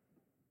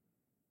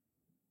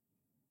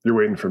 You're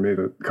waiting for me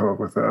to come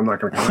up with that. I'm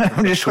not going to come up with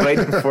I'm just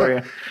waiting for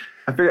you.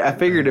 I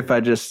figured if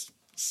I just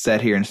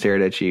sat here and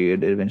stared at you,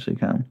 it'd eventually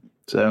come.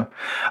 So,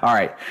 all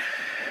right.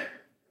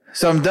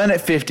 So I'm done at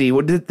 50.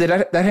 What did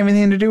that have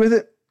anything to do with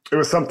it? It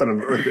was something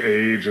with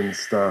age and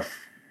stuff.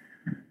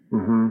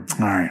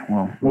 Mm-hmm. All right.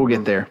 Well, we'll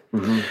get there.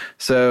 Mm-hmm.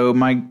 So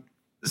my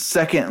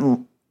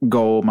second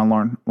goal, my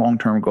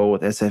long-term goal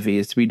with SFE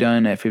is to be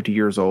done at 50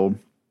 years old.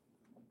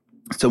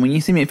 So when you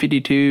see me at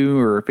 52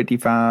 or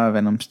 55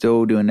 and I'm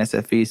still doing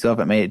SFE, still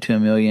haven't made it to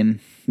 $1 million,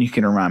 you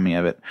can remind me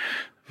of it.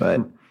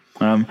 But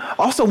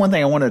also one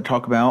thing I wanted to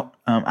talk about,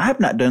 I have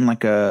not done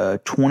like a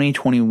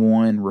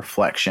 2021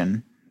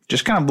 reflection.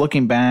 Just kind of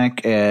looking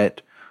back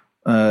at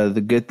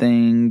the good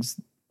things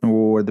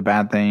or the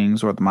bad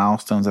things or the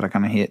milestones that I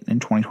kind of hit in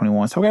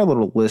 2021. So I got a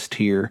little list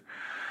here.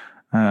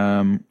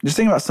 Just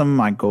thinking about some of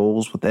my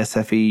goals with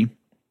SFE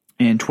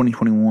in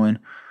 2021,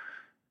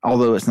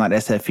 although it's not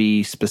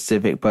SFE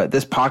specific, but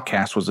this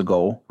podcast was a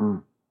goal.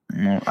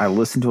 I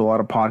listened to a lot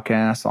of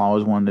podcasts. I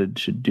always wanted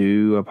to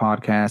do a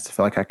podcast. I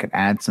feel like I could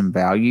add some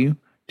value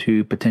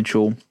to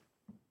potential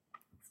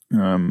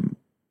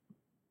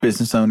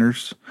business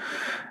owners.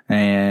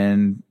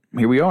 And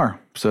here we are.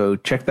 So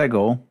check that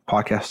goal.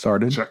 Podcast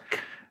started. Check.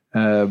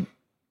 I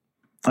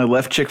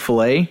left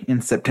Chick-fil-A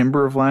in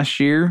September of last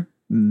year.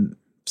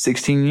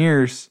 16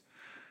 years.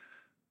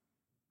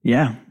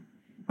 Yeah.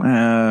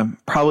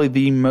 Probably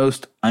the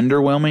most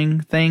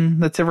underwhelming thing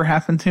that's ever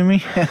happened to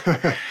me.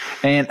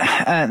 and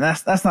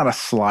that's not a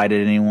slight at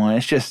anyone.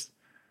 It's just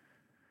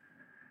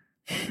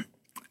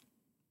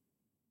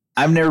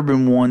I've never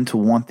been one to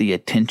want the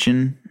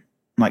attention,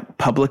 like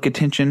public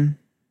attention.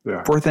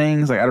 Yeah. for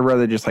things. Like I'd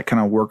rather just like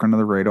kind of work under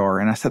the radar.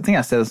 And I think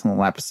I said this in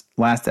the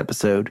last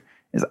episode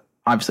is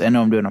obviously I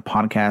know I'm doing a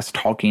podcast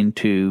talking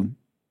to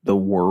the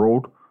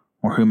world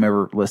or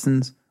whomever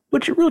listens,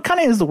 which it really kind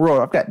of is the world.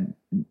 I've got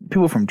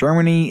people from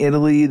Germany,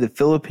 Italy, the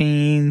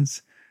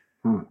Philippines.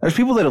 There's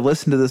people that have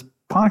listened to this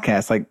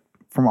podcast like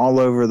from all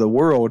over the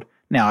world.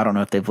 Now, I don't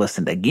know if they've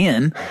listened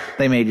again.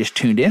 They may have just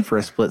tuned in for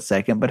a split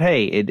second, but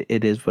hey,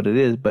 it is what it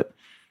is. But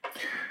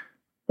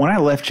when I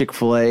left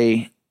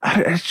Chick-fil-A,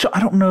 I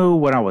don't know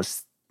what I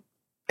was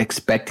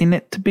expecting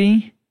it to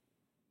be,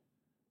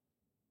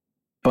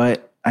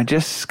 but I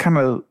just kind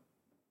of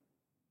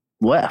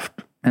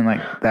left and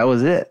like, that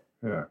was it.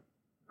 Yeah.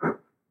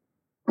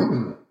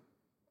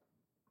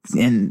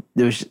 And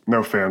there was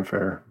no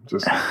fanfare.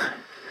 Just...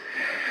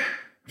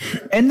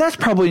 And that's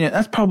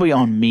probably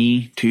on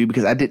me too,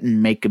 because I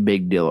didn't make a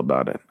big deal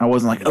about it. I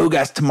wasn't like, oh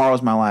guys,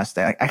 tomorrow's my last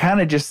day. I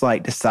kind of just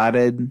like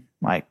decided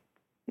like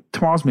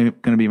tomorrow's going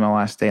to be my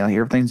last day. Like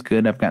everything's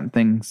good. I've gotten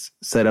things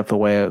set up the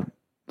way,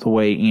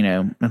 you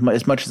know,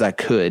 as much as I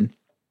could.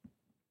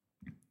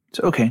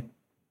 So, okay.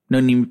 No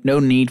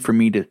need for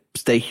me to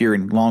stay here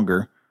any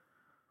longer.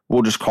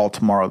 We'll just call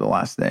tomorrow the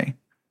last day.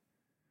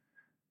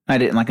 I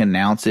didn't like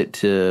announce it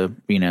to,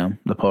 you know,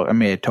 the public. I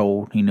may have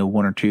told, you know,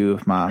 one or two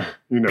of my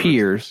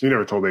peers. You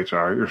never told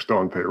HR. You're still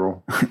on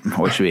payroll.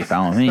 Which should be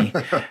fine with me.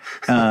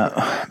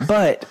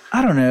 But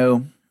I don't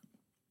know.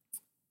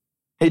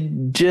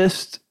 It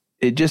just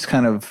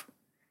kind of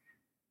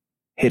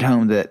hit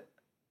home that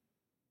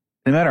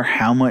no matter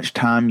how much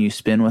time you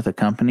spend with a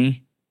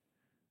company,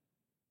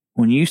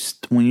 when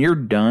you're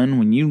done,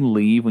 when you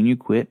leave, when you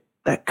quit,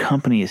 that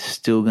company is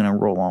still going to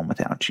roll on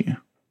without you.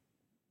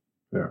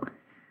 Yeah.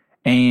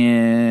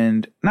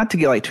 And not to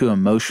get like too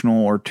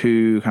emotional or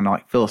too kind of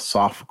like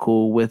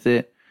philosophical with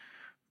it,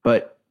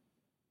 but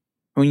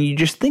when you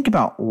just think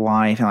about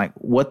life and like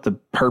what the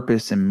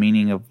purpose and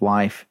meaning of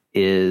life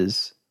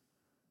is,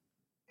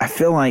 I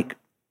feel like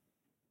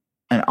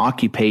an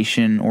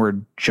occupation or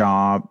a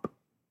job,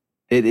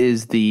 it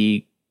is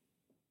the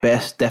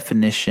best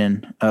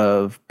definition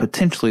of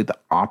potentially the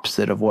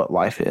opposite of what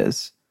life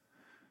is.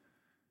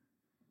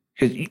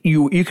 Because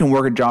you can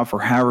work a job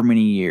for however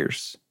many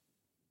years.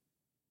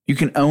 You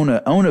can own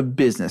a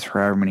business for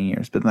however many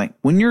years, but like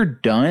when you're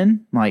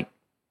done, like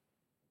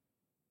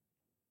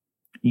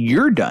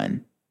you're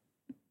done.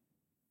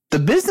 The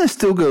business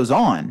still goes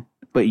on,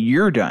 but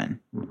you're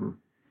done. Mm-hmm.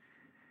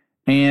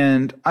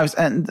 And I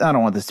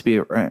don't want this to be,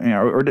 you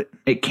know, or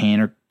it can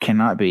or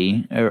cannot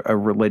be a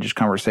religious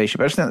conversation,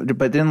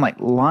 but then like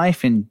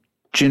life in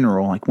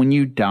general, like when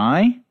you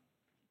die,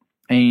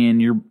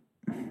 and your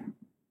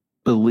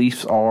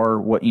beliefs are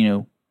what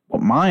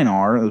what mine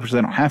are, which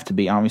they don't have to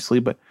be, obviously,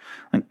 but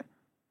like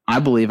I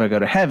believe I go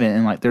to heaven,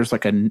 and like there's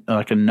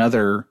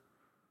another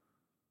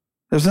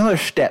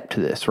step to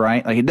this,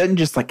 right? Like it doesn't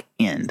just like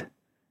end. It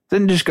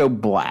doesn't just go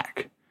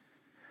black.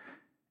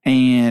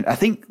 And I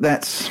think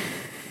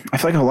I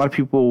feel like a lot of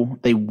people,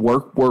 they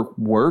work,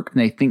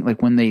 and they think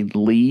like when they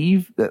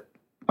leave that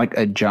like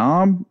a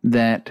job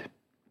that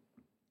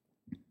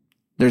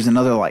there's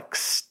another like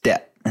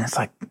step, and it's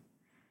like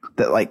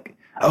that, like,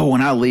 oh,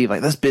 when I leave,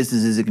 like this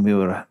business isn't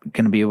going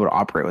to be able to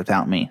operate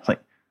without me. It's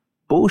like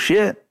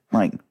bullshit.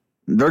 Like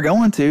they're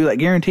going to, like,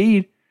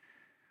 guaranteed.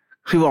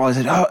 People always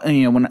said, oh,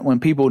 and, when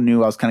people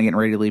knew I was kind of getting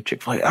ready to leave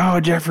Chick-fil-A, oh,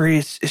 Jeffrey,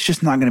 it's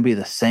just not going to be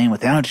the same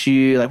without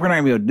you. Like we're not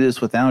going to be able to do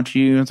this without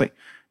you. And it's like,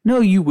 no,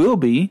 you will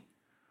be.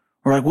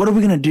 We're like, what are we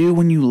going to do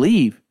when you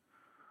leave?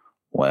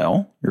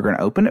 Well, you're going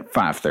to open at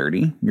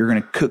 5:30. You're going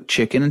to cook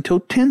chicken until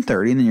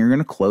 10:30, and then you're going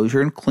to close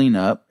and clean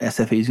up.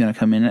 SFE is going to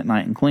come in at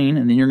night and clean,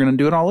 and then you're going to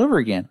do it all over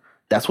again.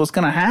 That's what's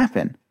going to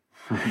happen.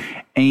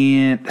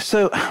 And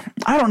so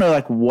I don't know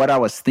like what I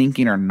was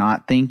thinking or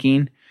not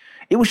thinking.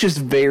 It was just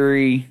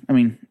very, I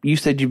mean, you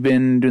said you've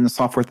been doing the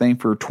software thing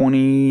for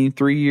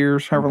 23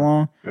 years, however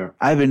long. Yeah.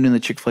 I've been doing the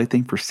Chick-fil-A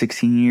thing for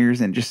 16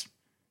 years, and it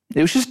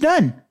was just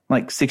done.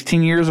 Like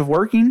 16 years of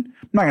working.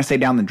 I'm not going to say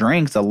down the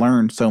drain because I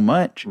learned so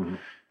much. Mm-hmm.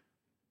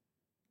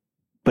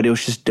 But it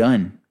was just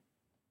done.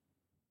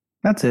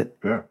 That's it.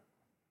 Yeah.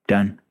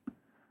 Done.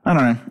 I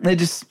don't know.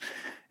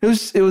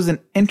 It was an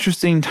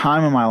interesting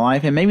time in my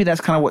life. And maybe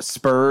that's kind of what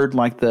spurred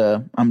like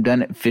the I'm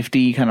done at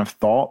 50 kind of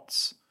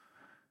thoughts.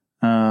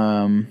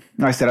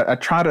 Like I said, I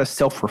try to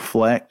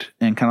self-reflect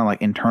and kind of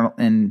like not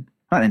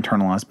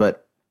internalize,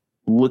 but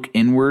look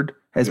inward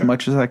as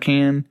much as I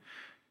can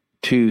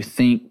to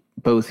think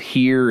both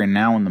here and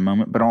now in the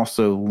moment, but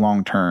also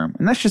long term.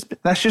 And that's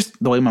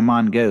just the way my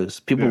mind goes.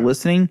 People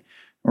listening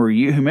or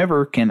you,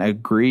 whomever, can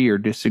agree or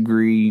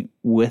disagree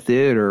with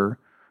it or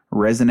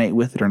resonate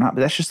with it or not,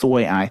 but that's just the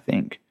way I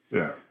think.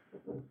 Yeah.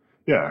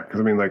 Yeah. Cause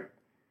I mean, like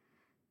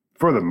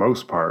for the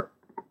most part,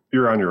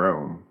 you're on your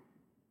own.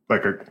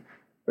 Like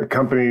a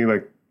company,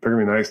 like they're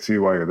gonna be nice to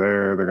you while you're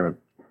there. They're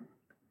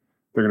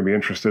gonna be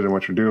interested in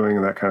what you're doing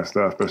and that kind of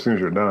stuff. But as soon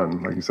as you're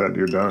done, like you said,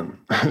 you're done.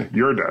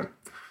 You're done.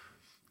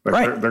 Like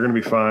right. They're going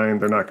to be fine.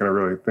 They're not going to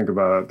really think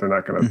about it. They're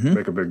not going to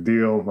make a big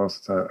deal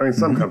most of the time. I mean,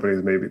 some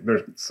companies, maybe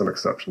there's some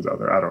exceptions out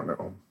there. I don't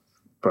know.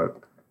 But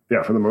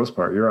yeah, for the most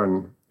part, you're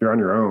on you're on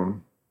your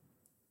own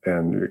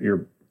and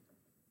you're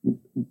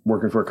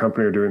working for a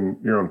company or doing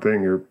your own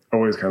thing, you're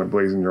always kind of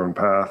blazing your own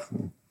path.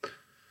 And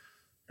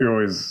you're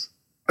always,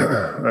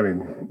 I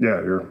mean,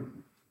 yeah,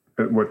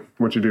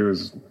 what you do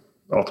is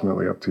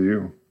ultimately up to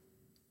you.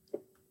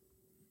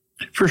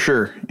 For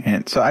sure.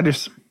 And so it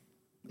just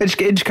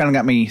kind of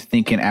got me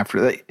thinking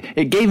after that.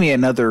 It gave me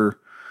another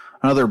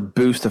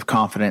boost of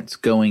confidence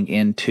going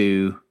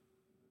into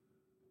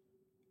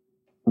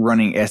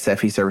running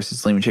SFE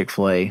services, leaving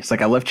Chick-fil-A. It's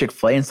like I left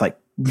Chick-fil-A and it's like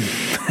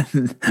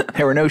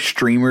there were no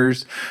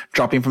streamers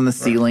dropping from the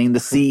ceiling.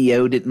 Right. The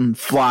CEO didn't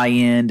fly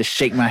in to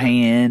shake my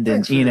hand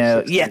and,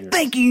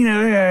 thank you.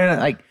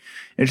 Like,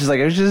 it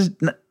was just,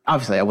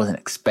 obviously I wasn't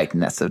expecting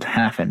that stuff to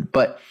happen,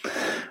 but,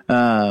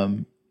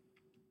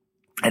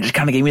 it just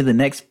kind of gave me the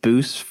next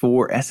boost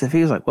for SFE.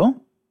 I was like,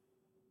 well,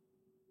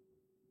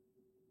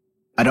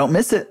 I don't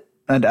miss it.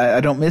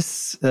 I don't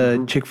miss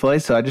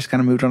Chick-fil-A, so I just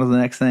kind of moved on to the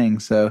next thing.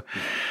 So,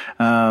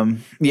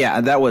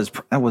 that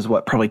was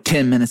what, probably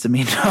 10 minutes of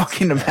me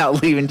talking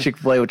about leaving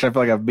Chick-fil-A, which I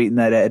feel like I've beaten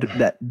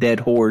that dead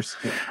horse.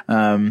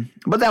 But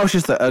that was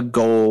just a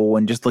goal,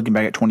 and just looking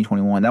back at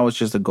 2021, that was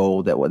just a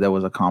goal that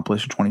was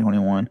accomplished in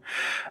 2021.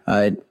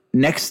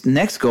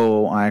 Next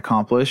goal I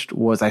accomplished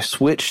was I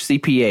switched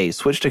CPAs,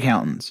 switched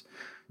accountants,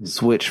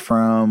 switched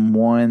from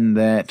one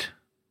that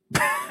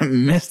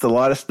missed a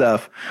lot of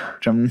stuff,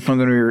 which I'm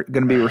going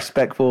to be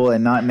respectful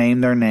and not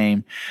name their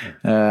name.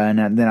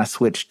 And then I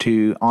switched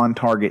to On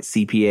Target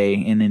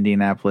CPA in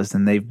Indianapolis,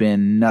 and they've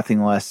been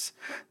nothing less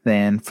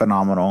than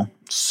phenomenal.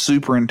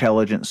 Super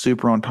intelligent,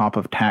 super on top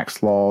of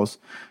tax laws.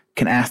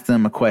 Can ask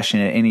them a question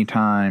at any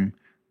time.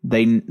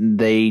 They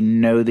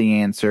know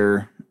the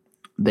answer.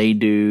 They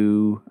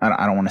do.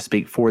 I don't want to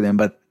speak for them,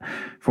 but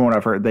from what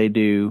I've heard, they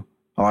do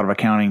a lot of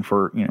accounting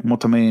for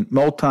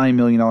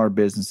multi-million dollar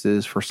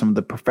businesses, for some of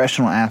the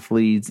professional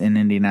athletes in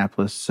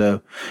Indianapolis.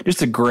 So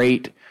just a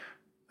great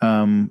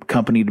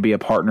company to be a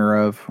partner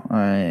of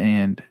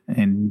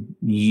and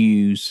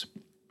use.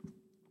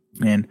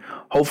 And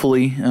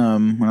hopefully,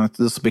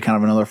 this will be kind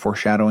of another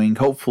foreshadowing.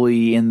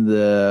 Hopefully, in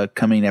the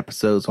coming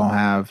episodes, I'll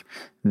have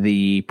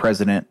the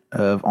president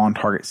of On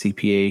Target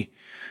CPA.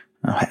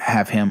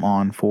 Have him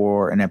on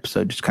for an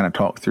episode, just kind of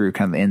talk through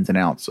kind of the ins and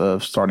outs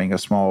of starting a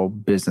small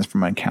business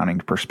from an accounting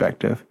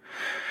perspective.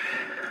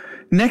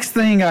 Next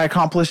thing I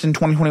accomplished in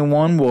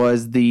 2021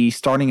 was the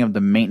starting of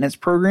the maintenance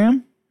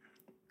program.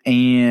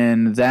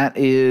 And that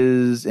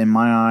is, in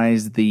my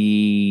eyes,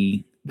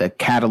 the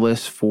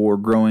catalyst for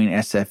growing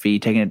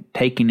SFE,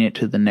 taking it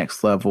to the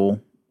next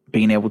level,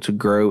 being able to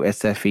grow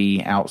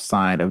SFE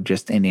outside of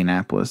just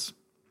Indianapolis.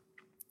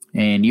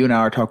 And you and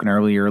I were talking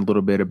earlier a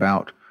little bit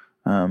about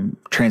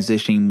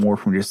transitioning more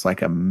from just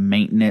like a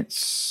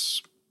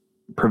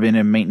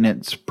preventive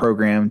maintenance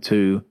program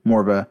to more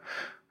of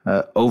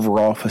a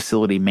overall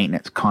facility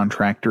maintenance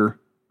contractor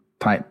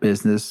type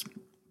business.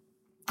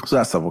 So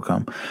that stuff will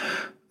come.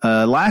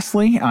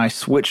 Lastly, I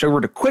switched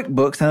over to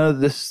QuickBooks. I know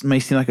this may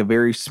seem like a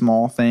very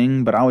small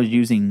thing, but I was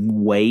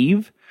using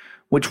Wave,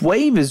 which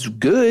Wave is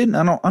good.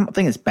 I don't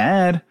think it's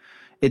bad.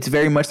 It's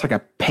very much like a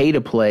pay to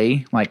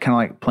play, like kind of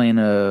like playing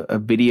a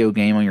video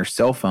game on your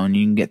cell phone.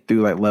 You can get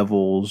through like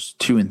levels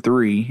 2 and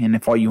 3. And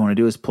if all you want to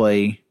do is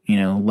play,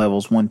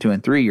 levels 1, 2,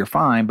 and 3, you're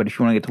fine. But if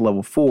you want to get to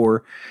level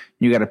 4,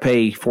 you got to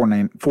pay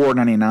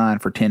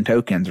 $4.99 for 10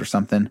 tokens or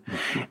something.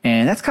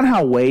 And that's kind of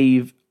how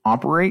Wave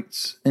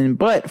operates.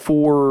 But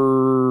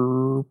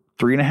for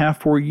 3.5,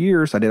 4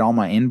 years, I did all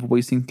my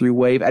invoicing through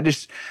Wave. I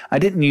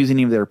didn't use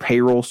any of their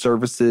payroll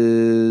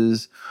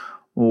services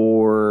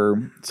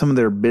or some of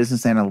their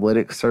business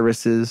analytics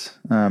services.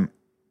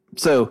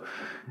 So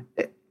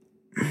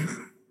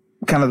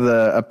kind of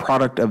a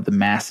product of the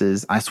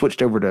masses, I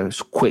switched over to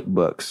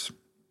QuickBooks.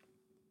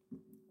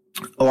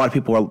 A lot of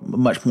people are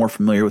much more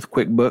familiar with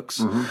QuickBooks.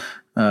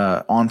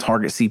 On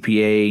Target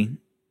CPA,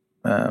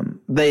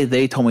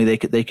 they told me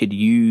they could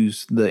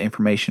use the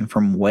information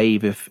from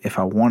Wave if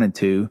I wanted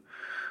to,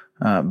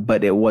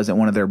 but it wasn't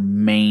one of their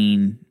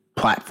main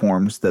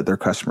platforms that their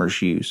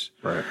customers use.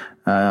 Right.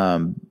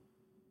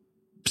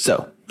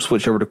 So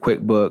switch over to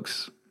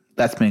QuickBooks.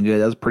 That's been good.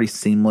 That was a pretty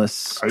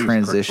seamless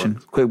transition.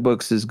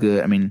 QuickBooks is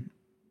good. I mean,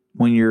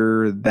 when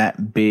you're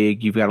that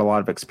big, you've got a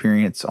lot of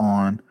experience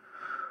on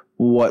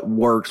what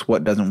works,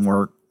 what doesn't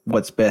work,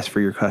 what's best for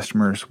your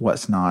customers,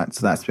 what's not.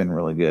 So that's been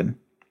really good.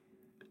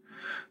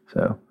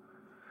 So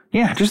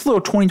yeah, just a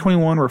little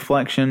 2021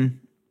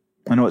 reflection.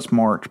 I know it's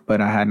March, but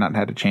I had not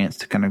had a chance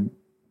to kind of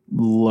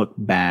look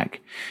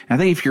back.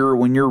 And I think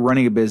when you're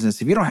running a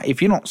business,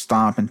 if you don't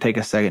stop and take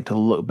a second to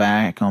look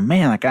back on,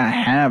 man, like I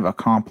have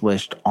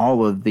accomplished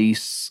all of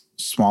these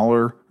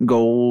smaller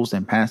goals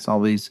and passed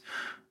all these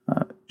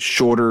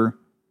shorter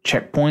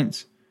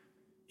checkpoints,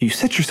 you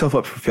set yourself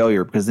up for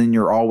failure, because then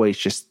you're always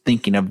just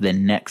thinking of the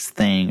next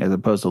thing as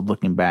opposed to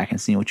looking back and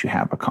seeing what you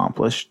have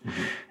accomplished.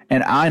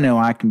 And I know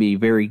I can be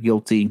very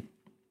guilty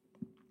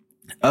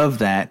of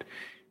that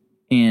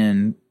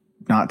in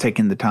not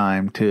taking the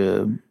time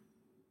to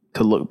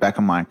look back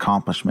on my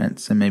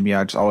accomplishments. And maybe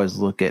I just always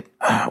look at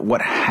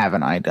what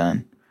haven't I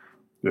done?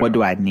 Yeah. What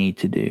do I need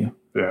to do?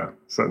 Yeah.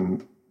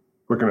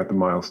 Looking at the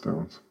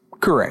milestones.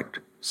 Correct.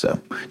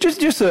 So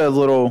just a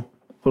little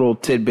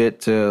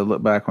tidbit to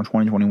look back on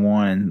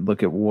 2021 and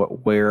look at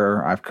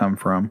where I've come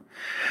from.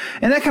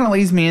 And that kind of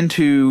leads me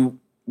into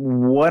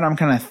what I'm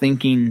kind of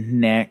thinking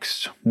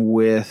next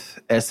with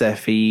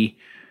SFE,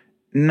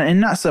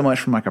 and not so much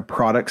from like a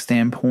product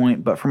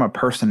standpoint, but from a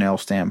personnel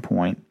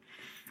standpoint.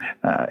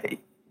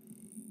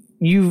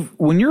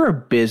 When you're a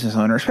business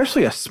owner,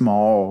 especially a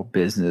small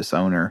business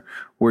owner,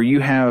 where you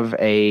have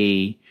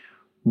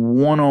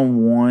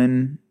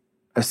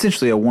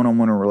essentially a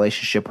one-on-one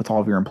relationship with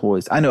all of your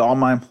employees. I know all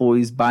my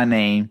employees by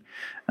name.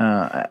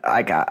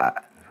 I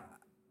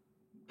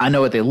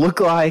know what they look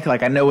like.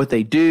 Like, I know what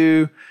they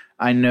do.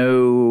 I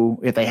know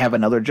if they have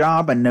another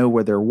job. I know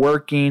where they're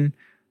working.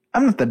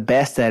 I'm not the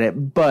best at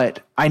it,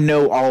 but I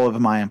know all of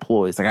my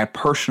employees. Like, I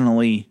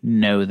personally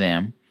know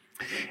them.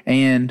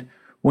 And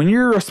when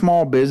you're a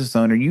small business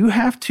owner, you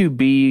have to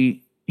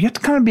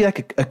kind of be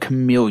like a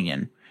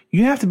chameleon.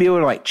 You have to be able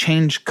to like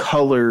change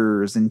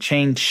colors and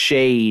change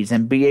shades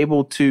and be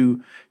able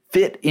to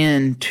fit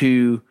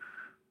into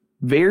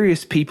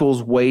various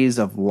people's ways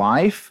of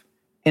life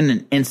in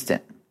an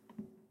instant.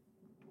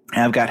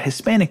 And I've got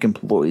Hispanic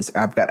employees.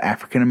 I've got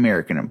African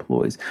American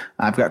employees.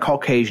 I've got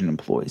Caucasian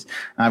employees.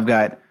 I've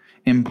got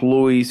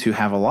employees who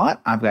have a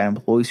lot. I've got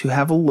employees who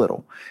have a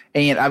little.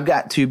 And I've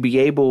got to be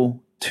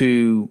able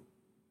to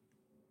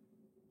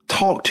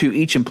talk to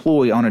each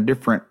employee on a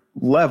different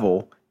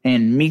level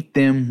and meet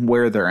them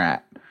where they're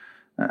at.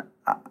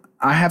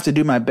 I have to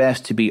do my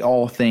best to be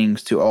all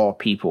things to all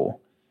people.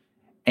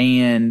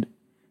 And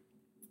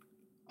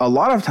a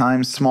lot of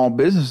times, small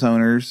business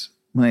owners,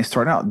 when they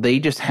start out, they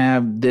just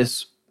have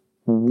this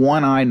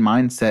one-eyed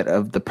mindset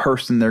of the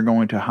person they're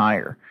going to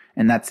hire,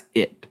 and that's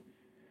it.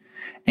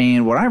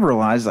 And what I've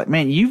realized is, like,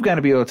 man, you've got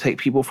to be able to take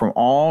people from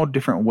all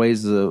different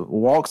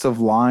walks of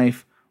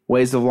life,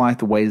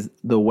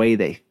 the way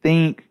they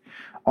think,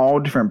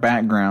 all different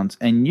backgrounds,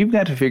 and you've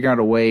got to figure out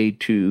a way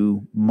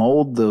to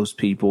mold those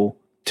people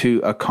to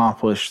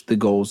accomplish the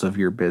goals of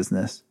your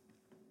business.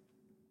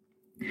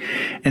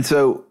 And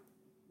so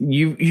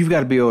you've got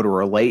to be able to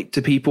relate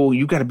to people.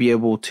 You've got to be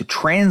able to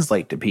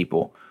translate to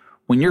people.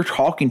 When you're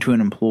talking to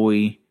an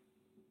employee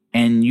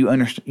and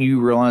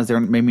you realize they're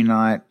maybe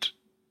not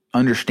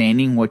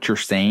understanding what you're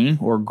saying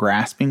or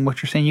grasping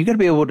what you're saying, you got to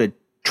be able to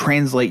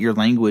translate your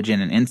language in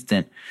an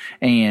instant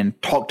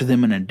and talk to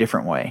them in a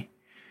different way.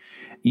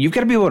 You've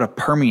got to be able to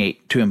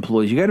permeate to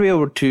employees. You got to be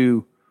able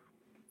to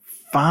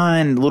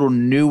find little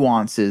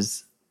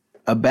nuances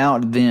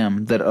about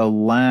them that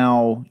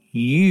allow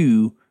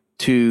you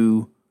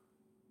to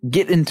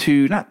get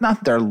into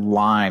not their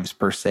lives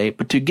per se,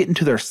 but to get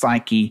into their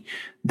psyche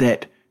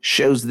that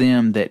shows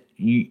them that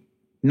you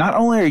not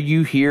only are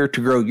you here to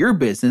grow your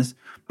business,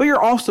 but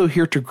you're also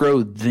here to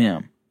grow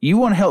them. You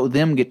want to help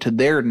them get to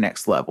their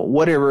next level,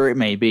 whatever it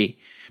may be.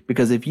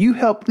 Because if you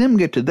help them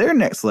get to their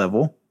next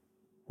level,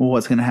 well,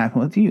 what's going to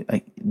happen with you?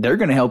 Like, they're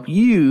going to help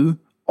you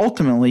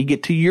ultimately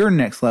get to your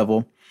next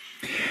level.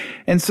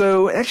 And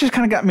so that just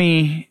kind of got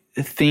me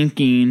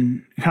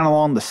thinking kind of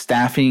along the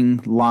staffing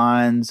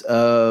lines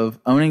of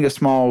owning a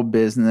small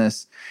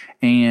business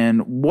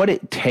and what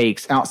it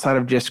takes outside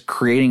of just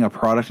creating a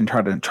product and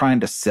trying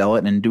to sell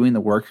it and doing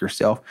the work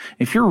yourself.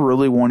 If you're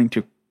really wanting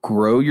to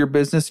grow your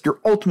business, you're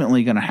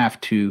ultimately going to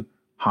have to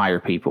hire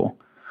people.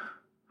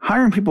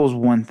 Hiring people is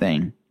one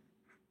thing.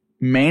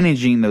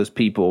 Managing those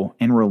people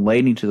and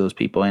relating to those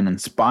people and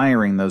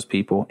inspiring those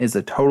people is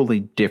a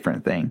totally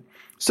different thing.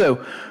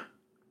 So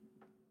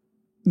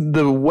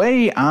the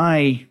way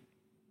I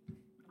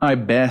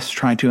best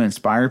try to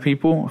inspire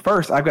people,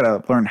 first I've got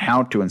to learn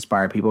how to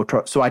inspire people.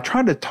 So I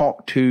try to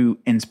talk to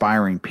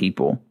inspiring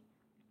people.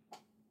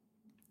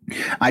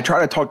 I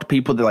try to talk to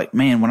people that, like,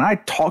 man, when I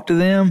talk to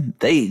them,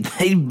 they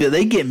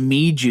get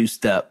me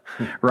juiced up,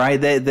 right?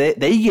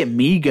 They get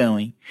me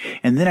going.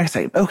 And then I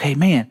say, okay,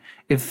 man,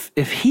 if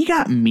he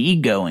got me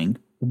going,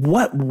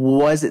 what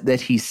was it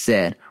that he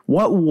said?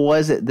 What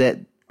was it that,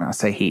 I'll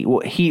say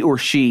what he or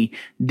she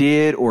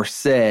did or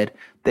said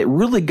that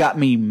really got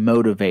me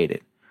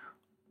motivated?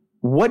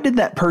 What did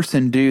that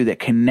person do that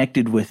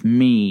connected with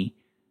me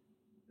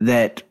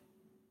that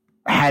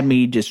had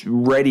me just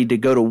ready to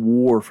go to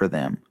war for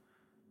them?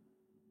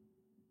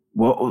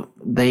 Well,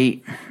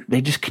 they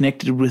just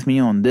connected with me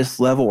on this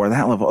level or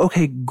that level.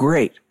 Okay,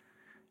 great.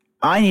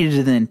 I needed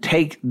to then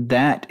take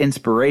that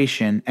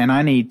inspiration and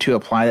I need to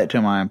apply that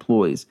to my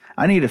employees.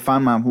 I need to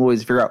find my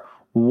employees, figure out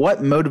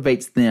what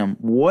motivates them.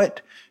 What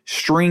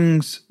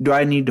strings do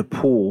I need to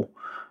pull?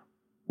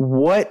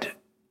 What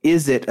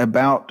is it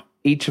about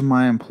each of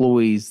my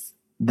employees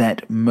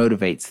that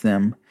motivates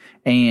them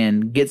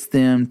and gets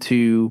them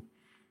to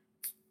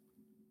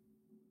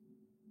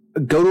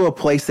go to a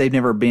place they've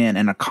never been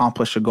and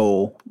accomplish a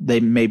goal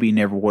they maybe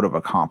never would have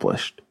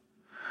accomplished.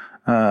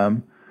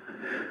 So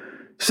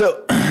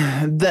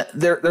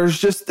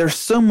there's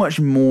so much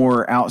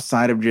more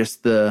outside of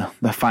just the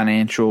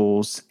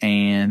financials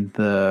and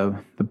the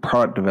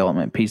product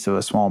development piece of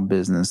a small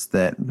business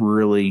that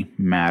really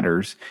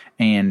matters,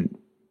 and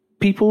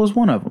people is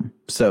one of them.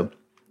 So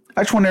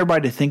I just want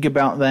everybody to think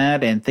about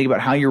that and think about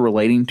how you're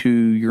relating to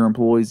your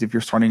employees if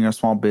you're starting a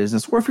small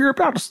business, or if you're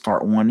about to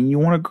start one and you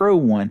want to grow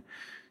one.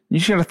 You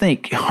just got to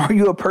think, are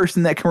you a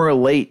person that can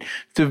relate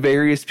to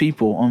various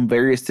people on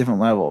various different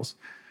levels?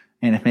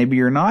 And if maybe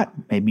you're not,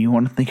 maybe you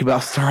want to rethink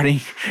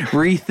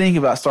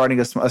about starting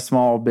a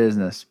small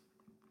business.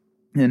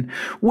 And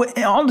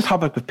on the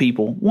topic of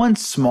people, one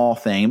small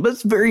thing, but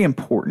it's very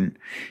important.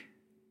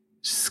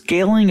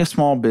 Scaling a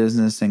small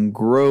business and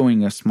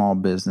growing a small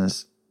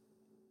business,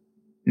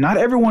 not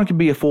everyone can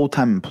be a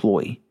full-time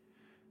employee,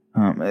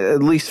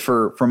 at least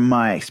from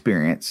my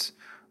experience.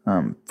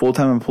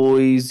 Full-time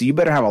employees, you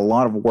better have a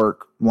lot of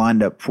work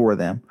lined up for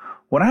them.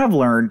 What I've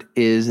learned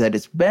is that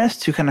it's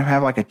best to kind of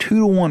have like a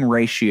 2-to-1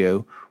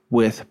 ratio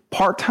with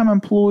part-time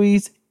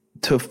employees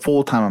to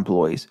full-time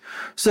employees.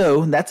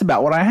 So that's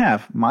about what I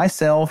have.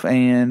 Myself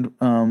and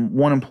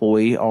one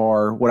employee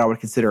are what I would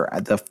consider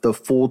the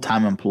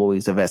full-time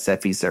employees of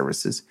SFE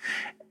Services.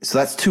 So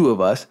that's 2 of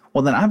us.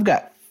 Well, then I've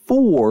got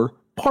 4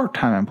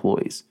 part-time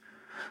employees.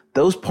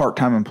 Those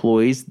part-time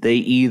employees, they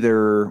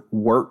either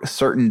work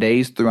certain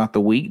days throughout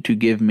the week to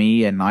give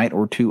me a night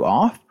or 2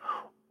 off,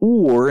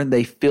 or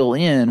they fill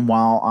in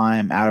while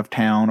I'm out of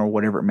town or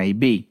whatever it may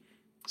be.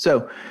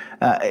 So,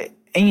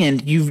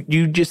 and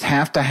you just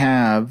have to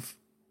have,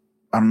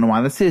 I don't know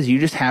why this is, you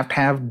just have to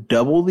have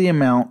double the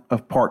amount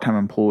of part-time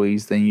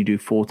employees than you do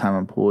full-time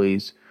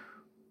employees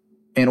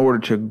in order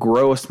to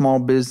grow a small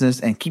business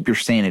and keep your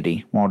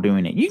sanity while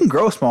doing it. You can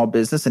grow a small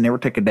business and never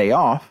take a day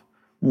off.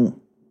 Well,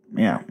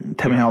 yeah,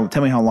 tell me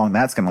how long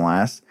that's going to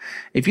last.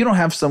 If you don't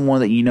have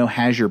someone that you know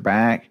has your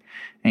back,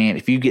 and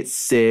if you get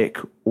sick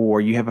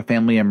or you have a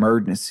family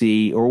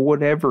emergency or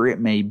whatever it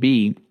may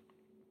be,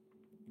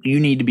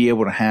 you need to be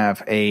able to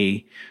have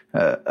a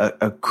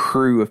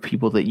crew of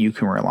people that you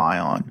can rely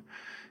on.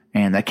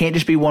 And that can't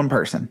just be one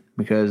person,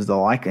 because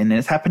and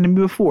it's happened to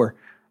me before.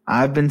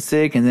 I've been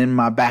sick and then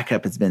my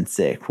backup has been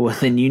sick. Well,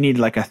 then you need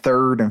like a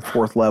 3rd and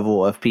 4th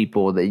level of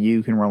people that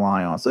you can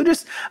rely on. So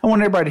I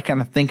want everybody to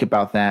kind of think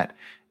about that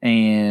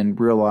and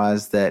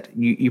realize that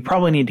you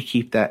probably need to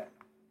keep that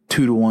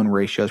 2-to-1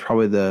 ratio. Is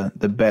probably the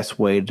best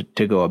way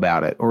to go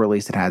about it, or at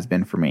least it has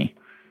been for me.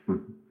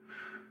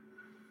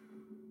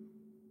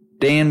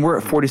 Dan, we're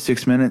at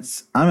 46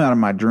 minutes. I'm out of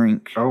my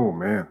drink. Oh,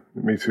 man.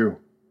 Me too.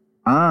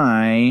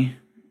 I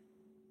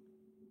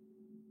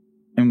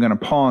am going to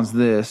pause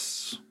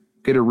this,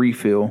 get a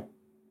refill,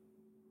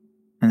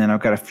 and then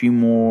I've got a few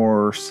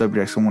more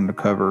subjects I wanted to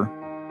cover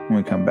when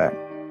we come back.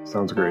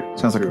 Sounds great.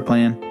 Sounds like a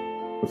plan.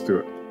 Let's do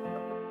it.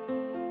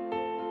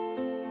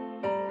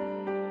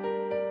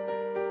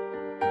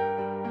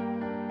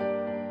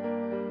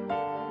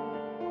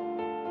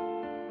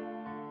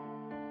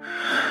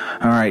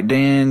 All right,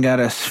 Dan got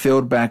us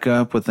filled back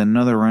up with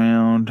another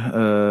round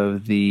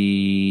of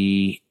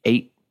the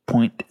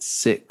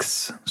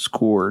 8.6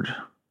 scored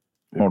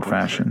old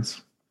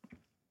fashions.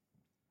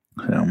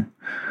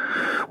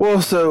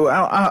 So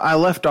I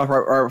left off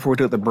right before we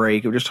took the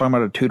break. We were just talking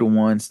about a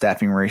 2-to-1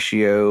 staffing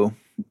ratio.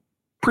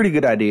 Pretty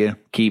good idea.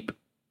 Keep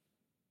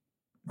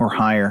or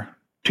hire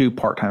 2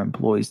 part-time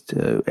employees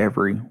to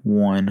every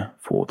 1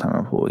 full-time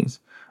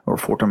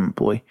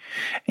employee.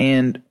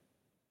 And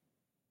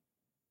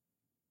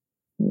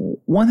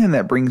one thing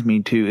that brings me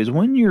to is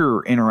when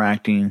you're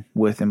interacting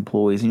with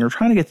employees and you're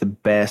trying to get the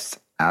best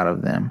out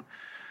of them,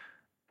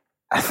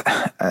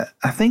 I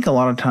think a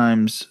lot of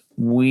times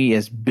we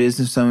as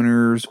business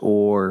owners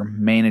or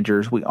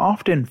managers, we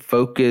often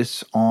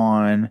focus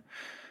on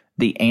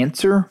the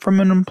answer from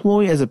an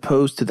employee as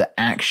opposed to the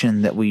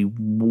action that we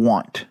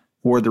want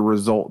or the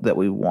result that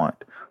we want.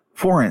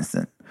 For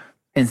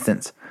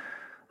instance,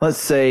 let's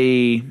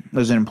say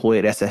there's an employee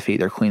at SFE,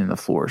 they're cleaning the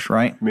floors,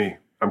 right? Me.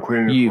 I'm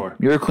cleaning the floor.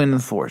 You're cleaning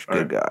the floors.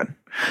 Good God.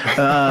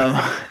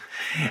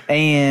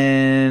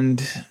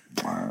 And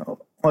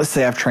let's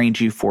say I've trained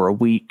you for a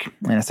week,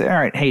 and I say, all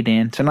right, hey,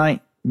 Dan,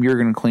 tonight you're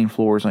going to clean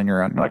floors on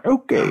your own. You're like,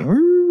 okay,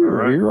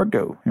 here I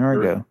go.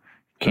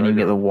 Can't even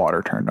get the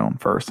water turned on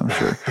first, I'm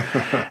sure.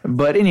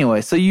 But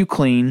anyway, so you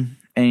clean,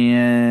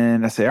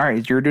 and I say, all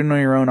right, you're doing it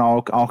on your own.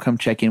 I'll come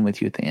check in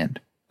with you at the end.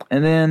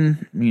 And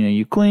then,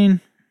 you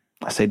clean.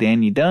 I say,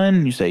 Dan, you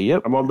done? You say,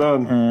 yep. I'm all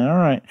done. All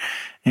right.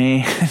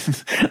 And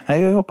I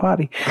go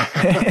potty.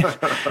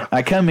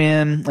 I come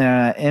in,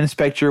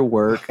 inspect your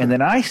work, and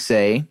then I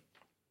say,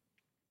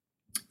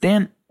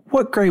 Dan,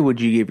 what grade would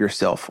you give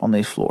yourself on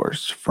these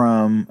floors?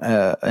 From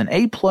an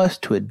A+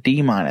 to a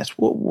D-. What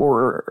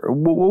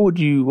would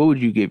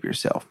you give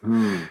yourself?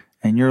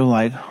 And you're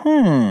like,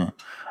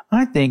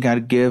 I think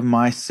I'd give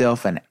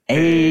myself an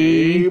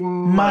A-. I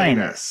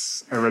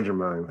read your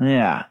mind.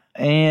 Yeah.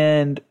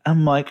 And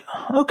I'm like,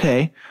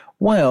 okay,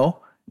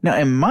 well, now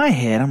in my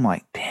head, I'm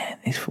like, damn,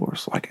 these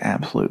floors are like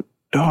absolute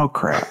dog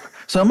crap.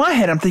 So in my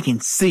head, I'm thinking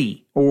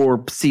C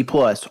or C+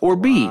 or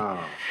B.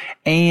 Wow.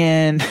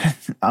 And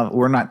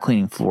we're not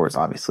cleaning floors,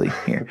 obviously,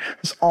 here.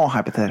 It's all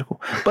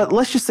hypothetical. But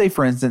let's just say,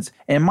 for instance,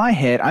 in my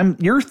head,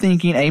 you're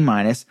thinking A-.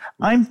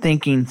 I'm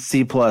thinking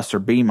C+ or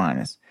B-.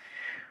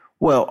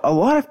 Well, a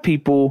lot of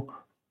people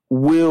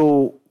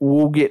will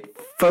get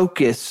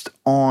focused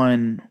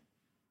on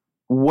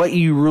what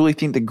you really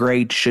think the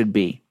grade should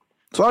be.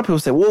 So a lot of people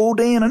say, well,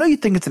 Dan, I know you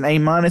think it's an A-,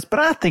 but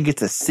I think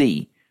it's a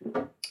C.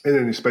 And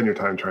then you spend your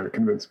time trying to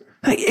convince me.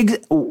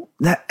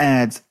 That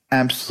adds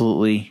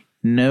absolutely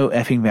no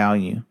effing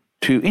value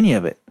to any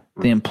of it.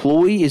 The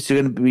employee is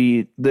going to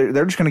be,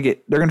 they're just going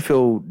to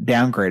feel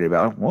downgraded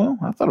about it. Well,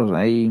 I thought it was an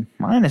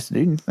A-,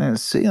 dude. It's a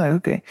C. Like,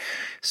 okay.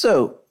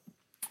 So,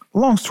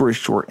 long story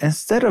short,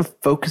 instead of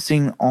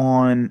focusing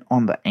on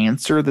the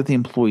answer that the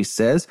employee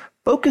says,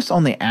 focus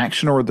on the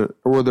action or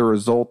the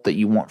result that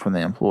you want from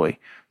the employee.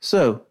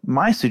 So,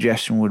 my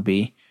suggestion would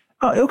be,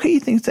 oh, okay, you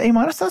think it's an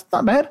A-, that's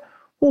not bad.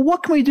 Well,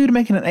 what can we do to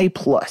make it an A+?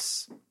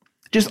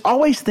 Just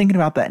always thinking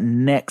about that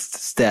next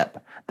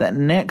step, that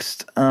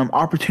next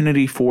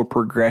opportunity for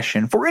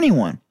progression for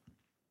anyone,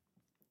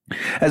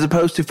 as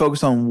opposed to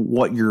focus on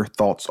what your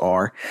thoughts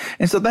are.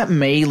 And so that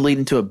may lead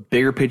into a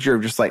bigger picture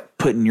of just like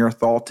putting your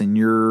thoughts and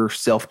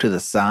yourself to the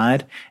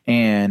side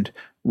and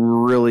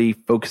really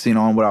focusing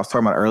on what I was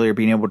talking about earlier,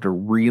 being able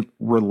to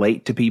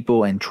relate to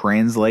people and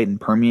translate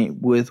and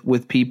permeate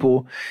with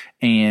people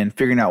and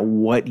figuring out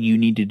what you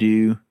need to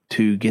do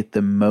to get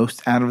the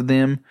most out of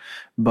them.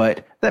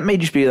 But that may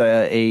just be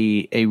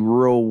a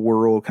real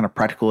world kind of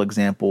practical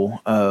example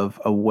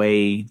of a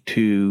way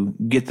to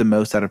get the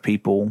most out of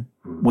people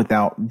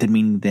without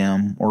demeaning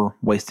them or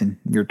wasting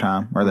your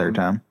time or their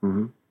time.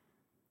 Mm-hmm.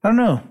 I don't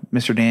know,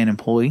 Mr. Dan,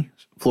 employee,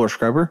 floor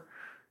scrubber.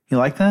 You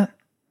like that?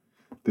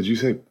 Did you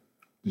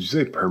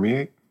say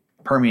permeate?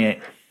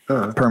 Permeate.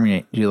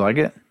 Permeate. Do you like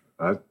it?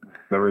 I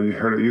never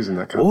heard it using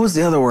that kind. What was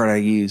the other word I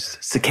used?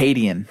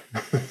 Circadian.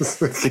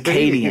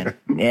 Circadian.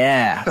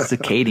 Yeah,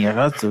 circadian.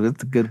 That's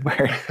a good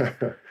word.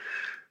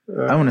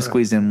 I want to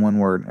squeeze in one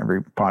word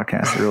every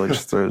podcast. It really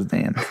just throws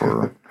Dan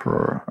for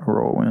a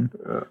whirlwind.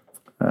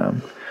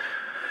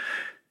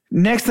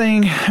 Next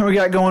thing we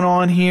got going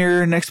on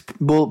here, next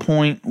bullet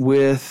point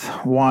with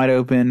Wide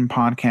Open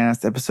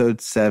Podcast, episode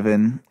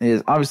 7,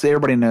 is obviously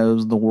everybody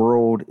knows the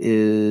world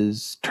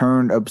is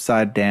turned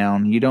upside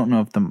down. You don't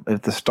know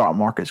if the stock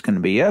market's going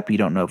to be up. You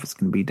don't know if it's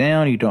going to be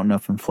down. You don't know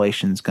if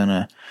inflation's going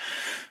to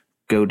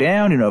go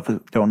down. You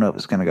don't know if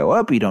it's going to go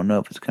up. You don't know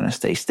if it's going to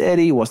stay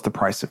steady. What's the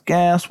price of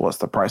gas? What's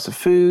the price of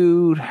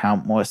food?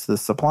 What's the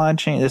supply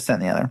chain? This, that,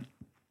 and the other.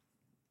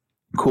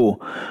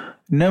 Cool.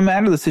 No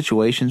matter the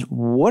situations,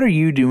 what are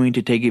you doing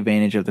to take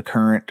advantage of the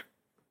current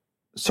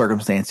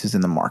circumstances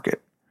in the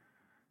market?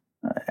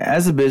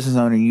 As a business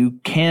owner, you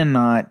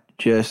cannot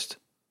just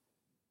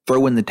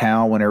throw in the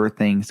towel whenever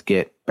things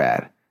get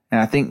bad.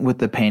 And I think with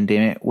the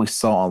pandemic, we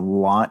saw a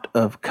lot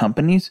of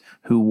companies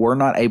who were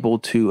not able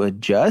to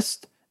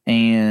adjust,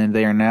 and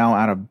they are now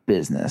out of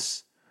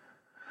business.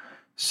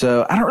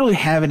 So I don't really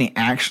have any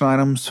action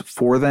items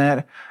for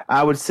that.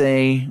 I would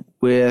say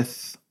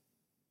with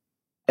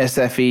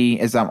SFE,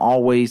 as I'm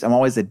always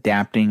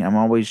adapting. I'm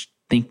always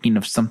thinking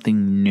of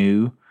something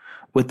new.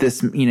 With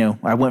this,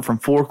 I went from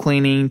floor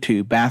cleaning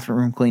to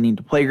bathroom cleaning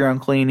to playground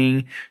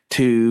cleaning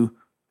to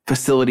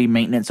facility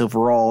maintenance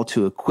overall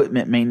to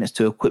equipment maintenance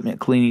to equipment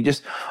cleaning.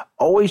 Just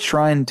always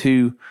trying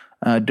to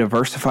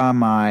diversify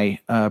my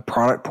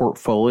product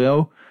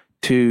portfolio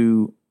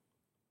to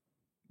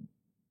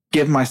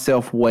give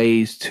myself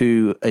ways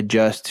to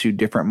adjust to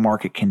different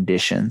market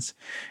conditions.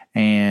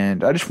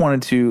 And I just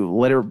wanted to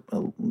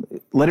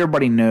let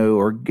everybody know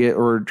or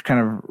kind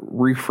of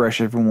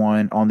refresh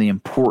everyone on the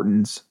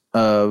importance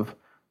of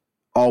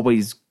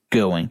always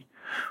going.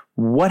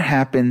 What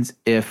happens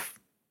if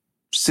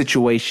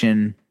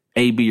situation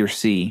A, B, or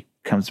C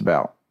comes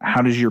about?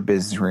 How does your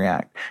business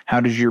react? How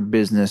does your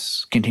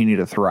business continue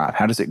to thrive?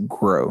 How does it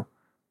grow?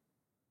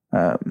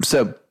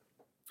 So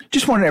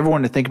just wanted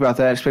everyone to think about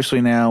that,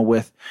 especially now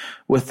with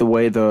the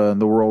way the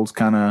world's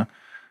kind of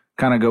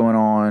going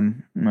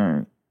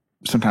on.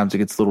 Sometimes it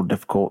gets a little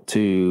difficult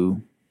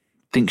to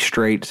think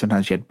straight.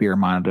 Sometimes you have to be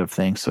reminded of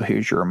things. So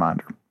here's your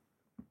reminder.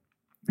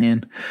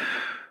 And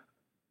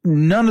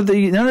none of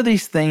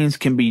these things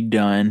can be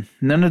done.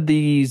 None of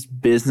these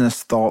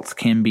business thoughts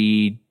can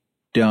be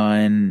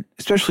done,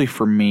 especially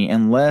for me,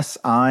 unless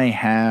I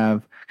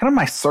have kind of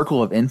my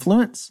circle of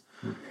influence.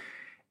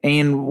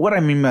 And what I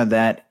mean by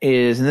that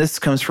is, and this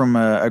comes from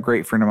a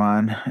great friend of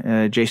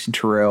mine, Jason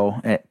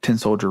Terrell at 10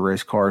 Soldier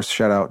Race Cars.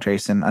 Shout out,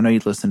 Jason. I know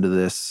you listen to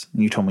this.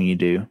 You told me you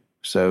do.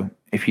 So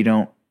if you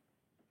don't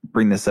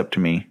bring this up to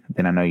me,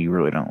 then I know you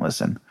really don't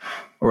listen,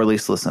 or at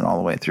least listen all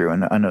the way through.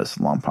 And I know it's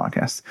a long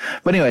podcast.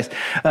 But anyways,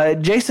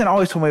 Jason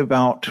always told me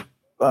about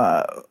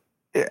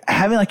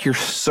having like your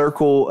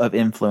circle of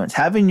influence,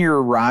 having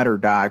your ride or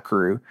die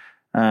crew.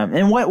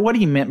 And what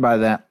he meant by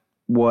that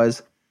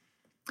was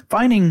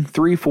finding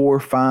 3, 4,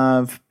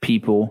 5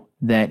 people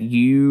that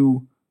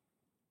you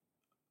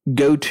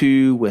go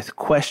to with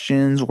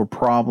questions or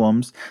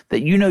problems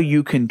that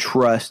you can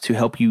trust to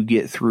help you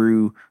get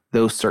through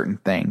those certain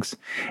things.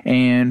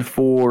 And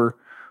for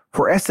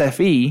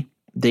SFE,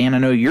 Dan, I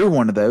know you're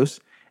one of those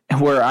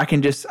where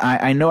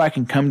I know I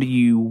can come to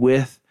you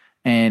with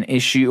an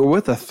issue or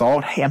with a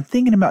thought. Hey, I'm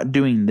thinking about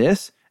doing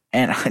this.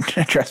 And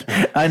trust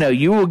me, I know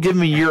you will give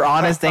me your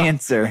honest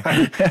answer,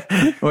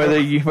 whether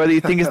you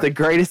think it's the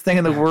greatest thing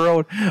in the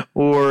world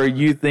or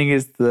you think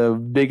it's the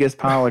biggest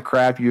pile of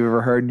crap you've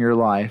ever heard in your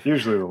life.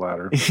 Usually the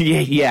latter.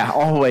 Yeah,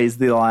 always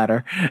the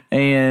latter.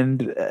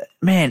 And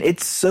man,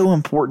 it's so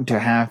important to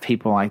have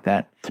people like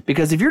that,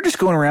 because if you're just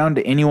going around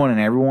to anyone and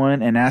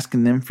everyone and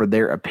asking them for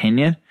their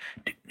opinion,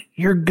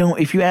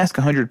 if you ask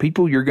 100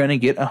 people, you're going to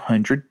get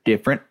 100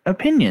 different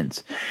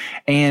opinions.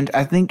 And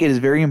I think it is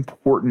very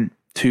important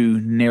to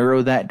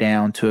narrow that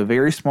down to a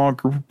very small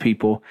group of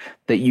people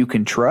that you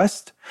can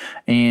trust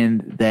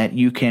and that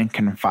you can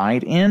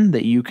confide in,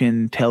 that you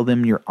can tell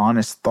them your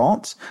honest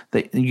thoughts,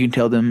 that you can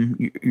tell them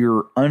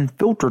your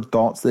unfiltered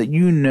thoughts, that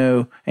you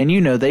know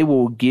they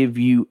will give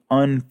you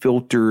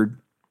unfiltered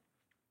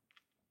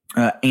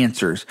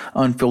answers,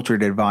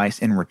 unfiltered advice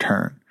in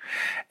return.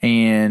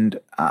 And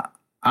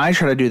I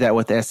try to do that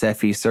with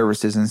SFE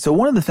services. And so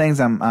one of the things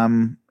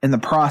I'm in the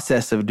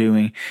process of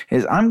doing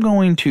is I'm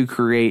going to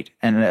create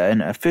an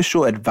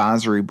official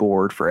advisory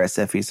board for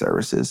SFE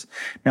services.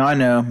 Now, I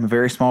know I'm a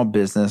very small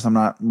business. I'm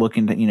not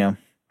looking to,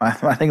 I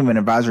think of an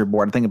advisory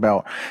board. I think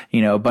about,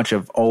 a bunch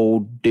of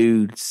old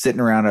dudes sitting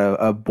around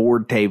a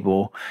board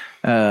table,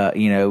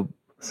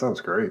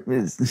 Sounds great.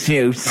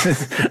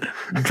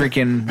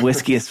 Drinking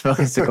whiskey and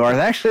smoking cigars.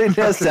 Actually, it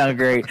does sound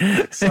great.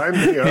 Sign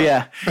me up.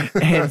 Yeah,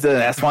 and so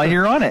that's why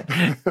you're on it.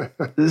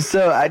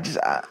 So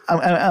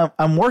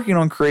I'm working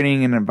on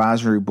creating an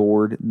advisory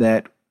board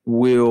that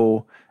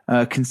will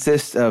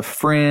consist of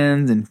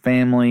friends and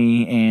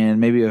family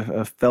and maybe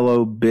a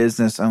fellow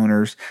business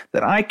owners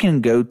that I can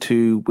go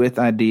to with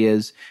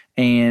ideas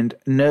and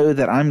know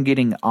that I'm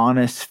getting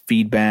honest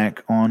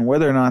feedback on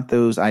whether or not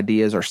those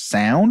ideas are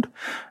sound,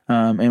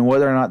 and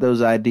whether or not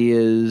those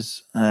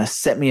ideas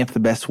set me up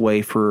the best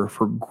way for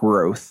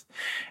growth.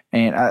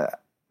 And I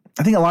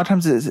think a lot of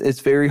times it's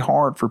very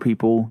hard for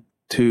people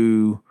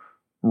to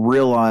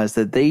realize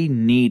that they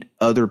need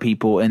other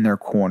people in their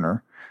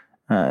corner.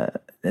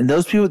 And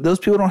those people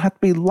don't have to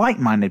be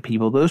like-minded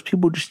people. Those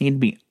people just need to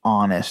be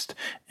honest,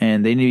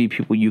 and they need to be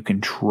people you can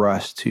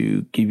trust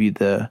to give you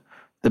the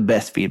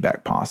best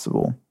feedback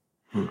possible.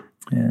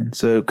 And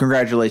so,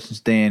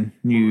 congratulations, Dan.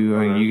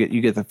 You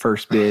get the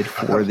first bid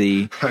for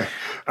the.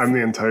 I'm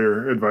the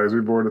entire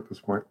advisory board at this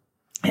point.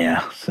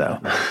 Yeah. So,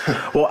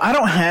 well, I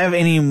don't have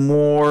any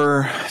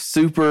more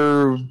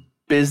super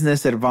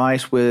business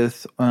advice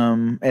with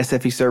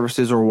SFE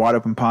services or Wide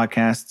Open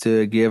Podcast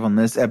to give on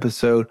this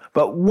episode.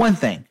 But one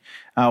thing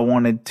I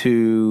wanted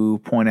to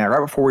point out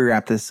right before we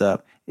wrap this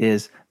up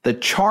is the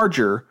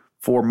charger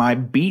for my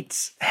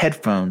Beats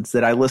headphones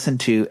that I listen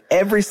to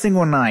every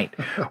single night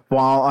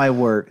while I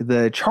work.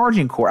 The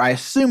charging cord, I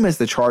assume is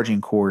the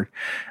charging cord,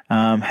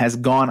 has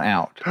gone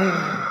out.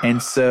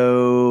 And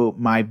so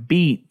my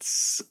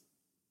Beats,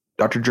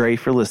 Dr. Dre,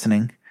 if you're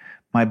listening,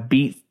 my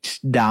Beats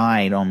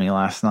died on me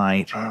last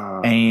night,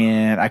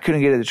 and I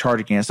couldn't get it to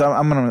charge again. So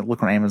I'm going to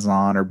look on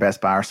Amazon or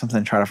Best Buy or something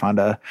and try to find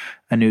a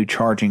new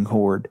charging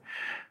cord.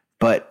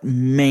 But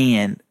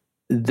man,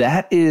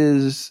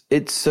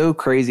 it's so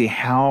crazy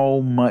how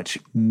much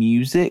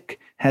music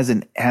has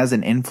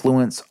an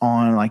influence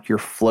on like your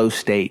flow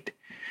state.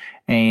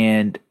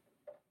 And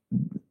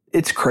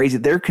it's crazy.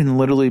 There can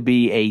literally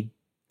be a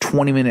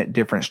 20-minute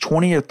difference,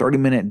 20 or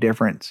 30-minute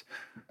difference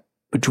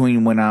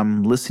between when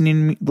I'm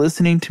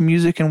listening to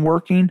music and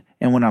working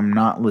and when I'm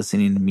not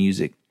listening to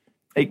music.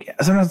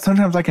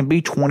 Sometimes I can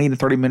be 20 to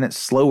 30 minutes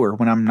slower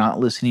when I'm not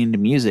listening to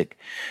music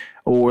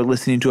or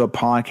listening to a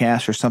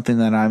podcast or something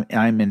that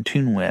I'm in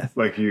tune with.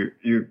 Like you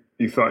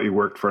thought you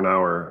worked for an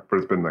hour, but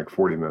it's been like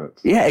 40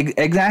 minutes. Yeah,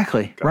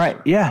 exactly. Gotcha. Right.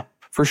 Yeah,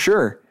 for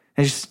sure.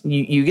 It's just,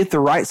 you get the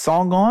right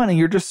song on and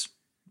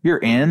you're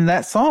in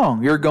that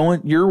song.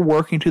 You're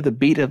working to the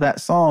beat of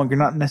that song. You're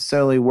not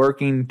necessarily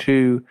working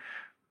to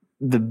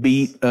the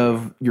beat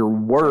of your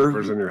work.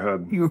 Whatever's in your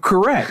head. You're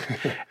correct.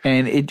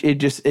 And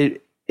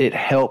it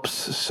helps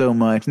so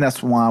much. And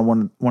that's why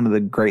one of the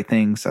great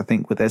things I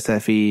think with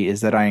SFE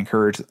is that I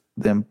encourage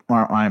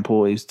my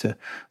employees to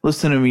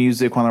listen to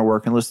music while they're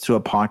working, listen to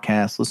a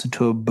podcast, listen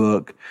to a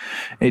book.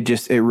 It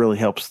really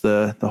helps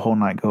the whole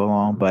night go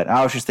along. But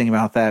I was just thinking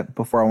about that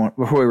before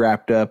we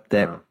wrapped up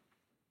that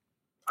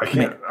I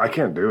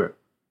can't do it.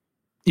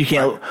 You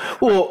can't.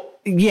 Well,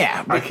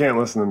 yeah. I can't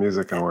listen to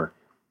music and work.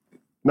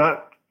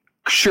 Not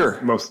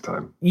sure. Most of the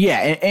time. Yeah.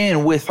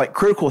 And with like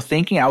critical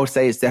thinking, I would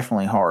say it's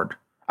definitely hard.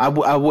 I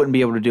wouldn't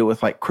be able to do it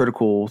with like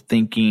critical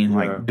thinking,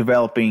 like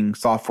developing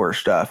software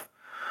stuff.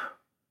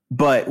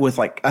 But with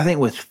I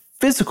think with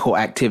physical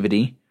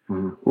activity,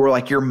 where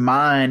like your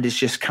mind is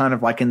just kind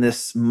of like in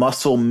this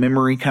muscle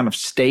memory kind of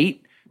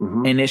state,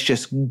 and it's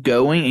just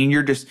going, and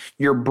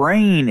your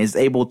brain is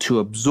able to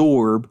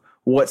absorb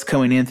what's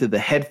coming in through the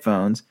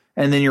headphones,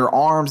 and then your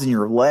arms and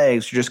your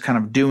legs are just kind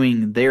of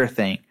doing their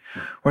thing.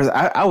 Whereas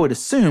I would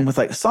assume with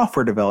like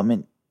software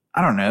development,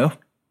 I don't know.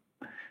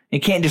 You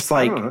can't just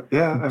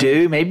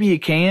maybe you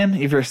can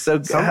if you're so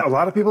good. A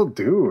lot of people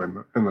do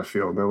in the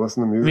field. They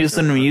listen to music. You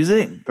listen to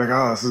music? They're like,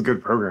 oh, this is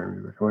good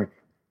programming music. I'm like,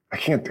 I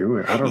can't do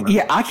it. I don't know.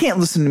 Yeah, I can't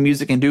listen to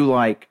music and do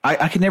like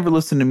I can never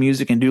listen to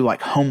music and do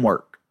like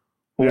homework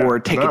or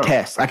take a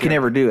test. I can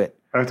never do it.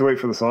 I have to wait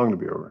for the song to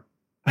be over.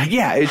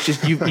 Yeah, it's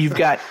just you've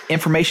got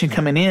information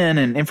coming in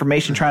and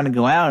information trying to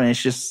go out, and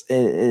it's just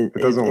it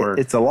doesn't work.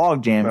 It's a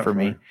log jam for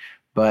me.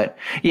 But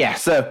yeah,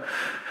 so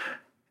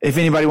if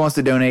anybody wants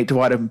to donate to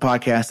Wide Open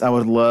Podcast, I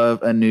would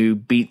love a new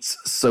Beats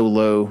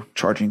Solo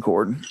charging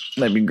cord.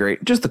 That'd be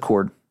great. Just the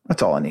cord.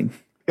 That's all I need.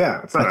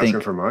 Yeah, it's not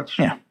asking for much.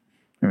 Yeah,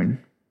 I mean,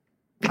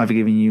 I've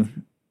given you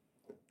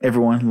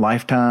everyone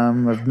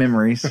lifetime of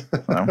memories.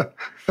 So.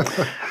 All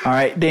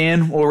right,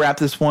 Dan, we'll wrap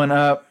this one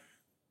up.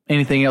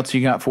 Anything else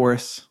you got for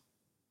us?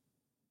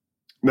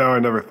 No, I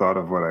never thought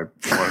of what I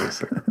wanted to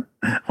say.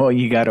 Well,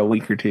 you got a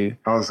week or two.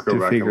 I'll just go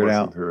back and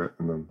listen to it,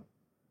 and then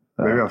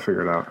maybe I'll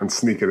figure it out and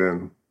sneak it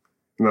in.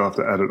 And I'll have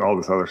to edit all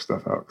this other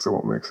stuff out because it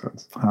won't make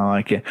sense. I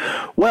like it.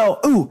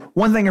 Well,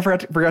 one thing I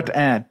forgot to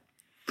add.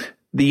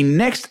 The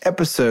next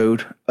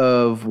episode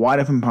of Wide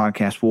Open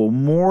Podcast will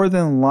more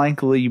than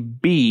likely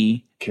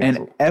be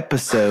an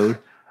episode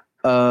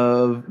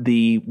of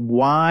the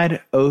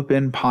Wide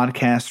Open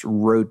Podcast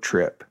road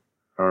trip.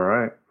 All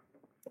right.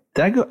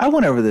 Did I go? I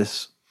went over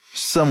this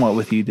somewhat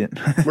with you, didn't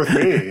I? With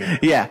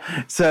me? Yeah.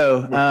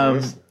 So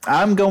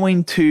I'm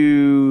going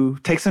to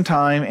take some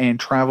time and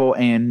travel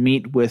and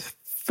meet with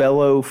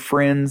fellow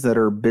friends that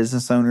are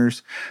business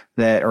owners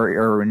that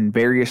are in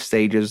various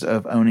stages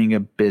of owning a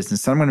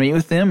business. So I'm going to meet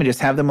with them and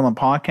just have them on the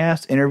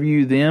podcast,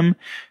 interview them,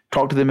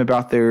 talk to them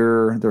about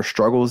their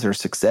struggles, their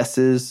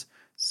successes.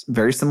 It's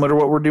very similar to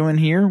what we're doing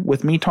here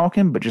with me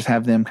talking, but just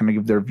have them kind of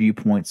give their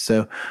viewpoints.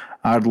 So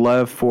I'd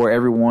love for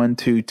everyone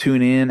to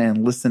tune in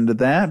and listen to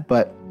that.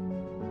 But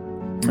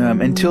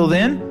until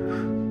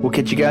then, we'll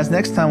catch you guys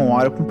next time on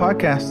Wide Open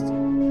Podcast.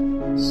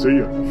 See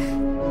ya.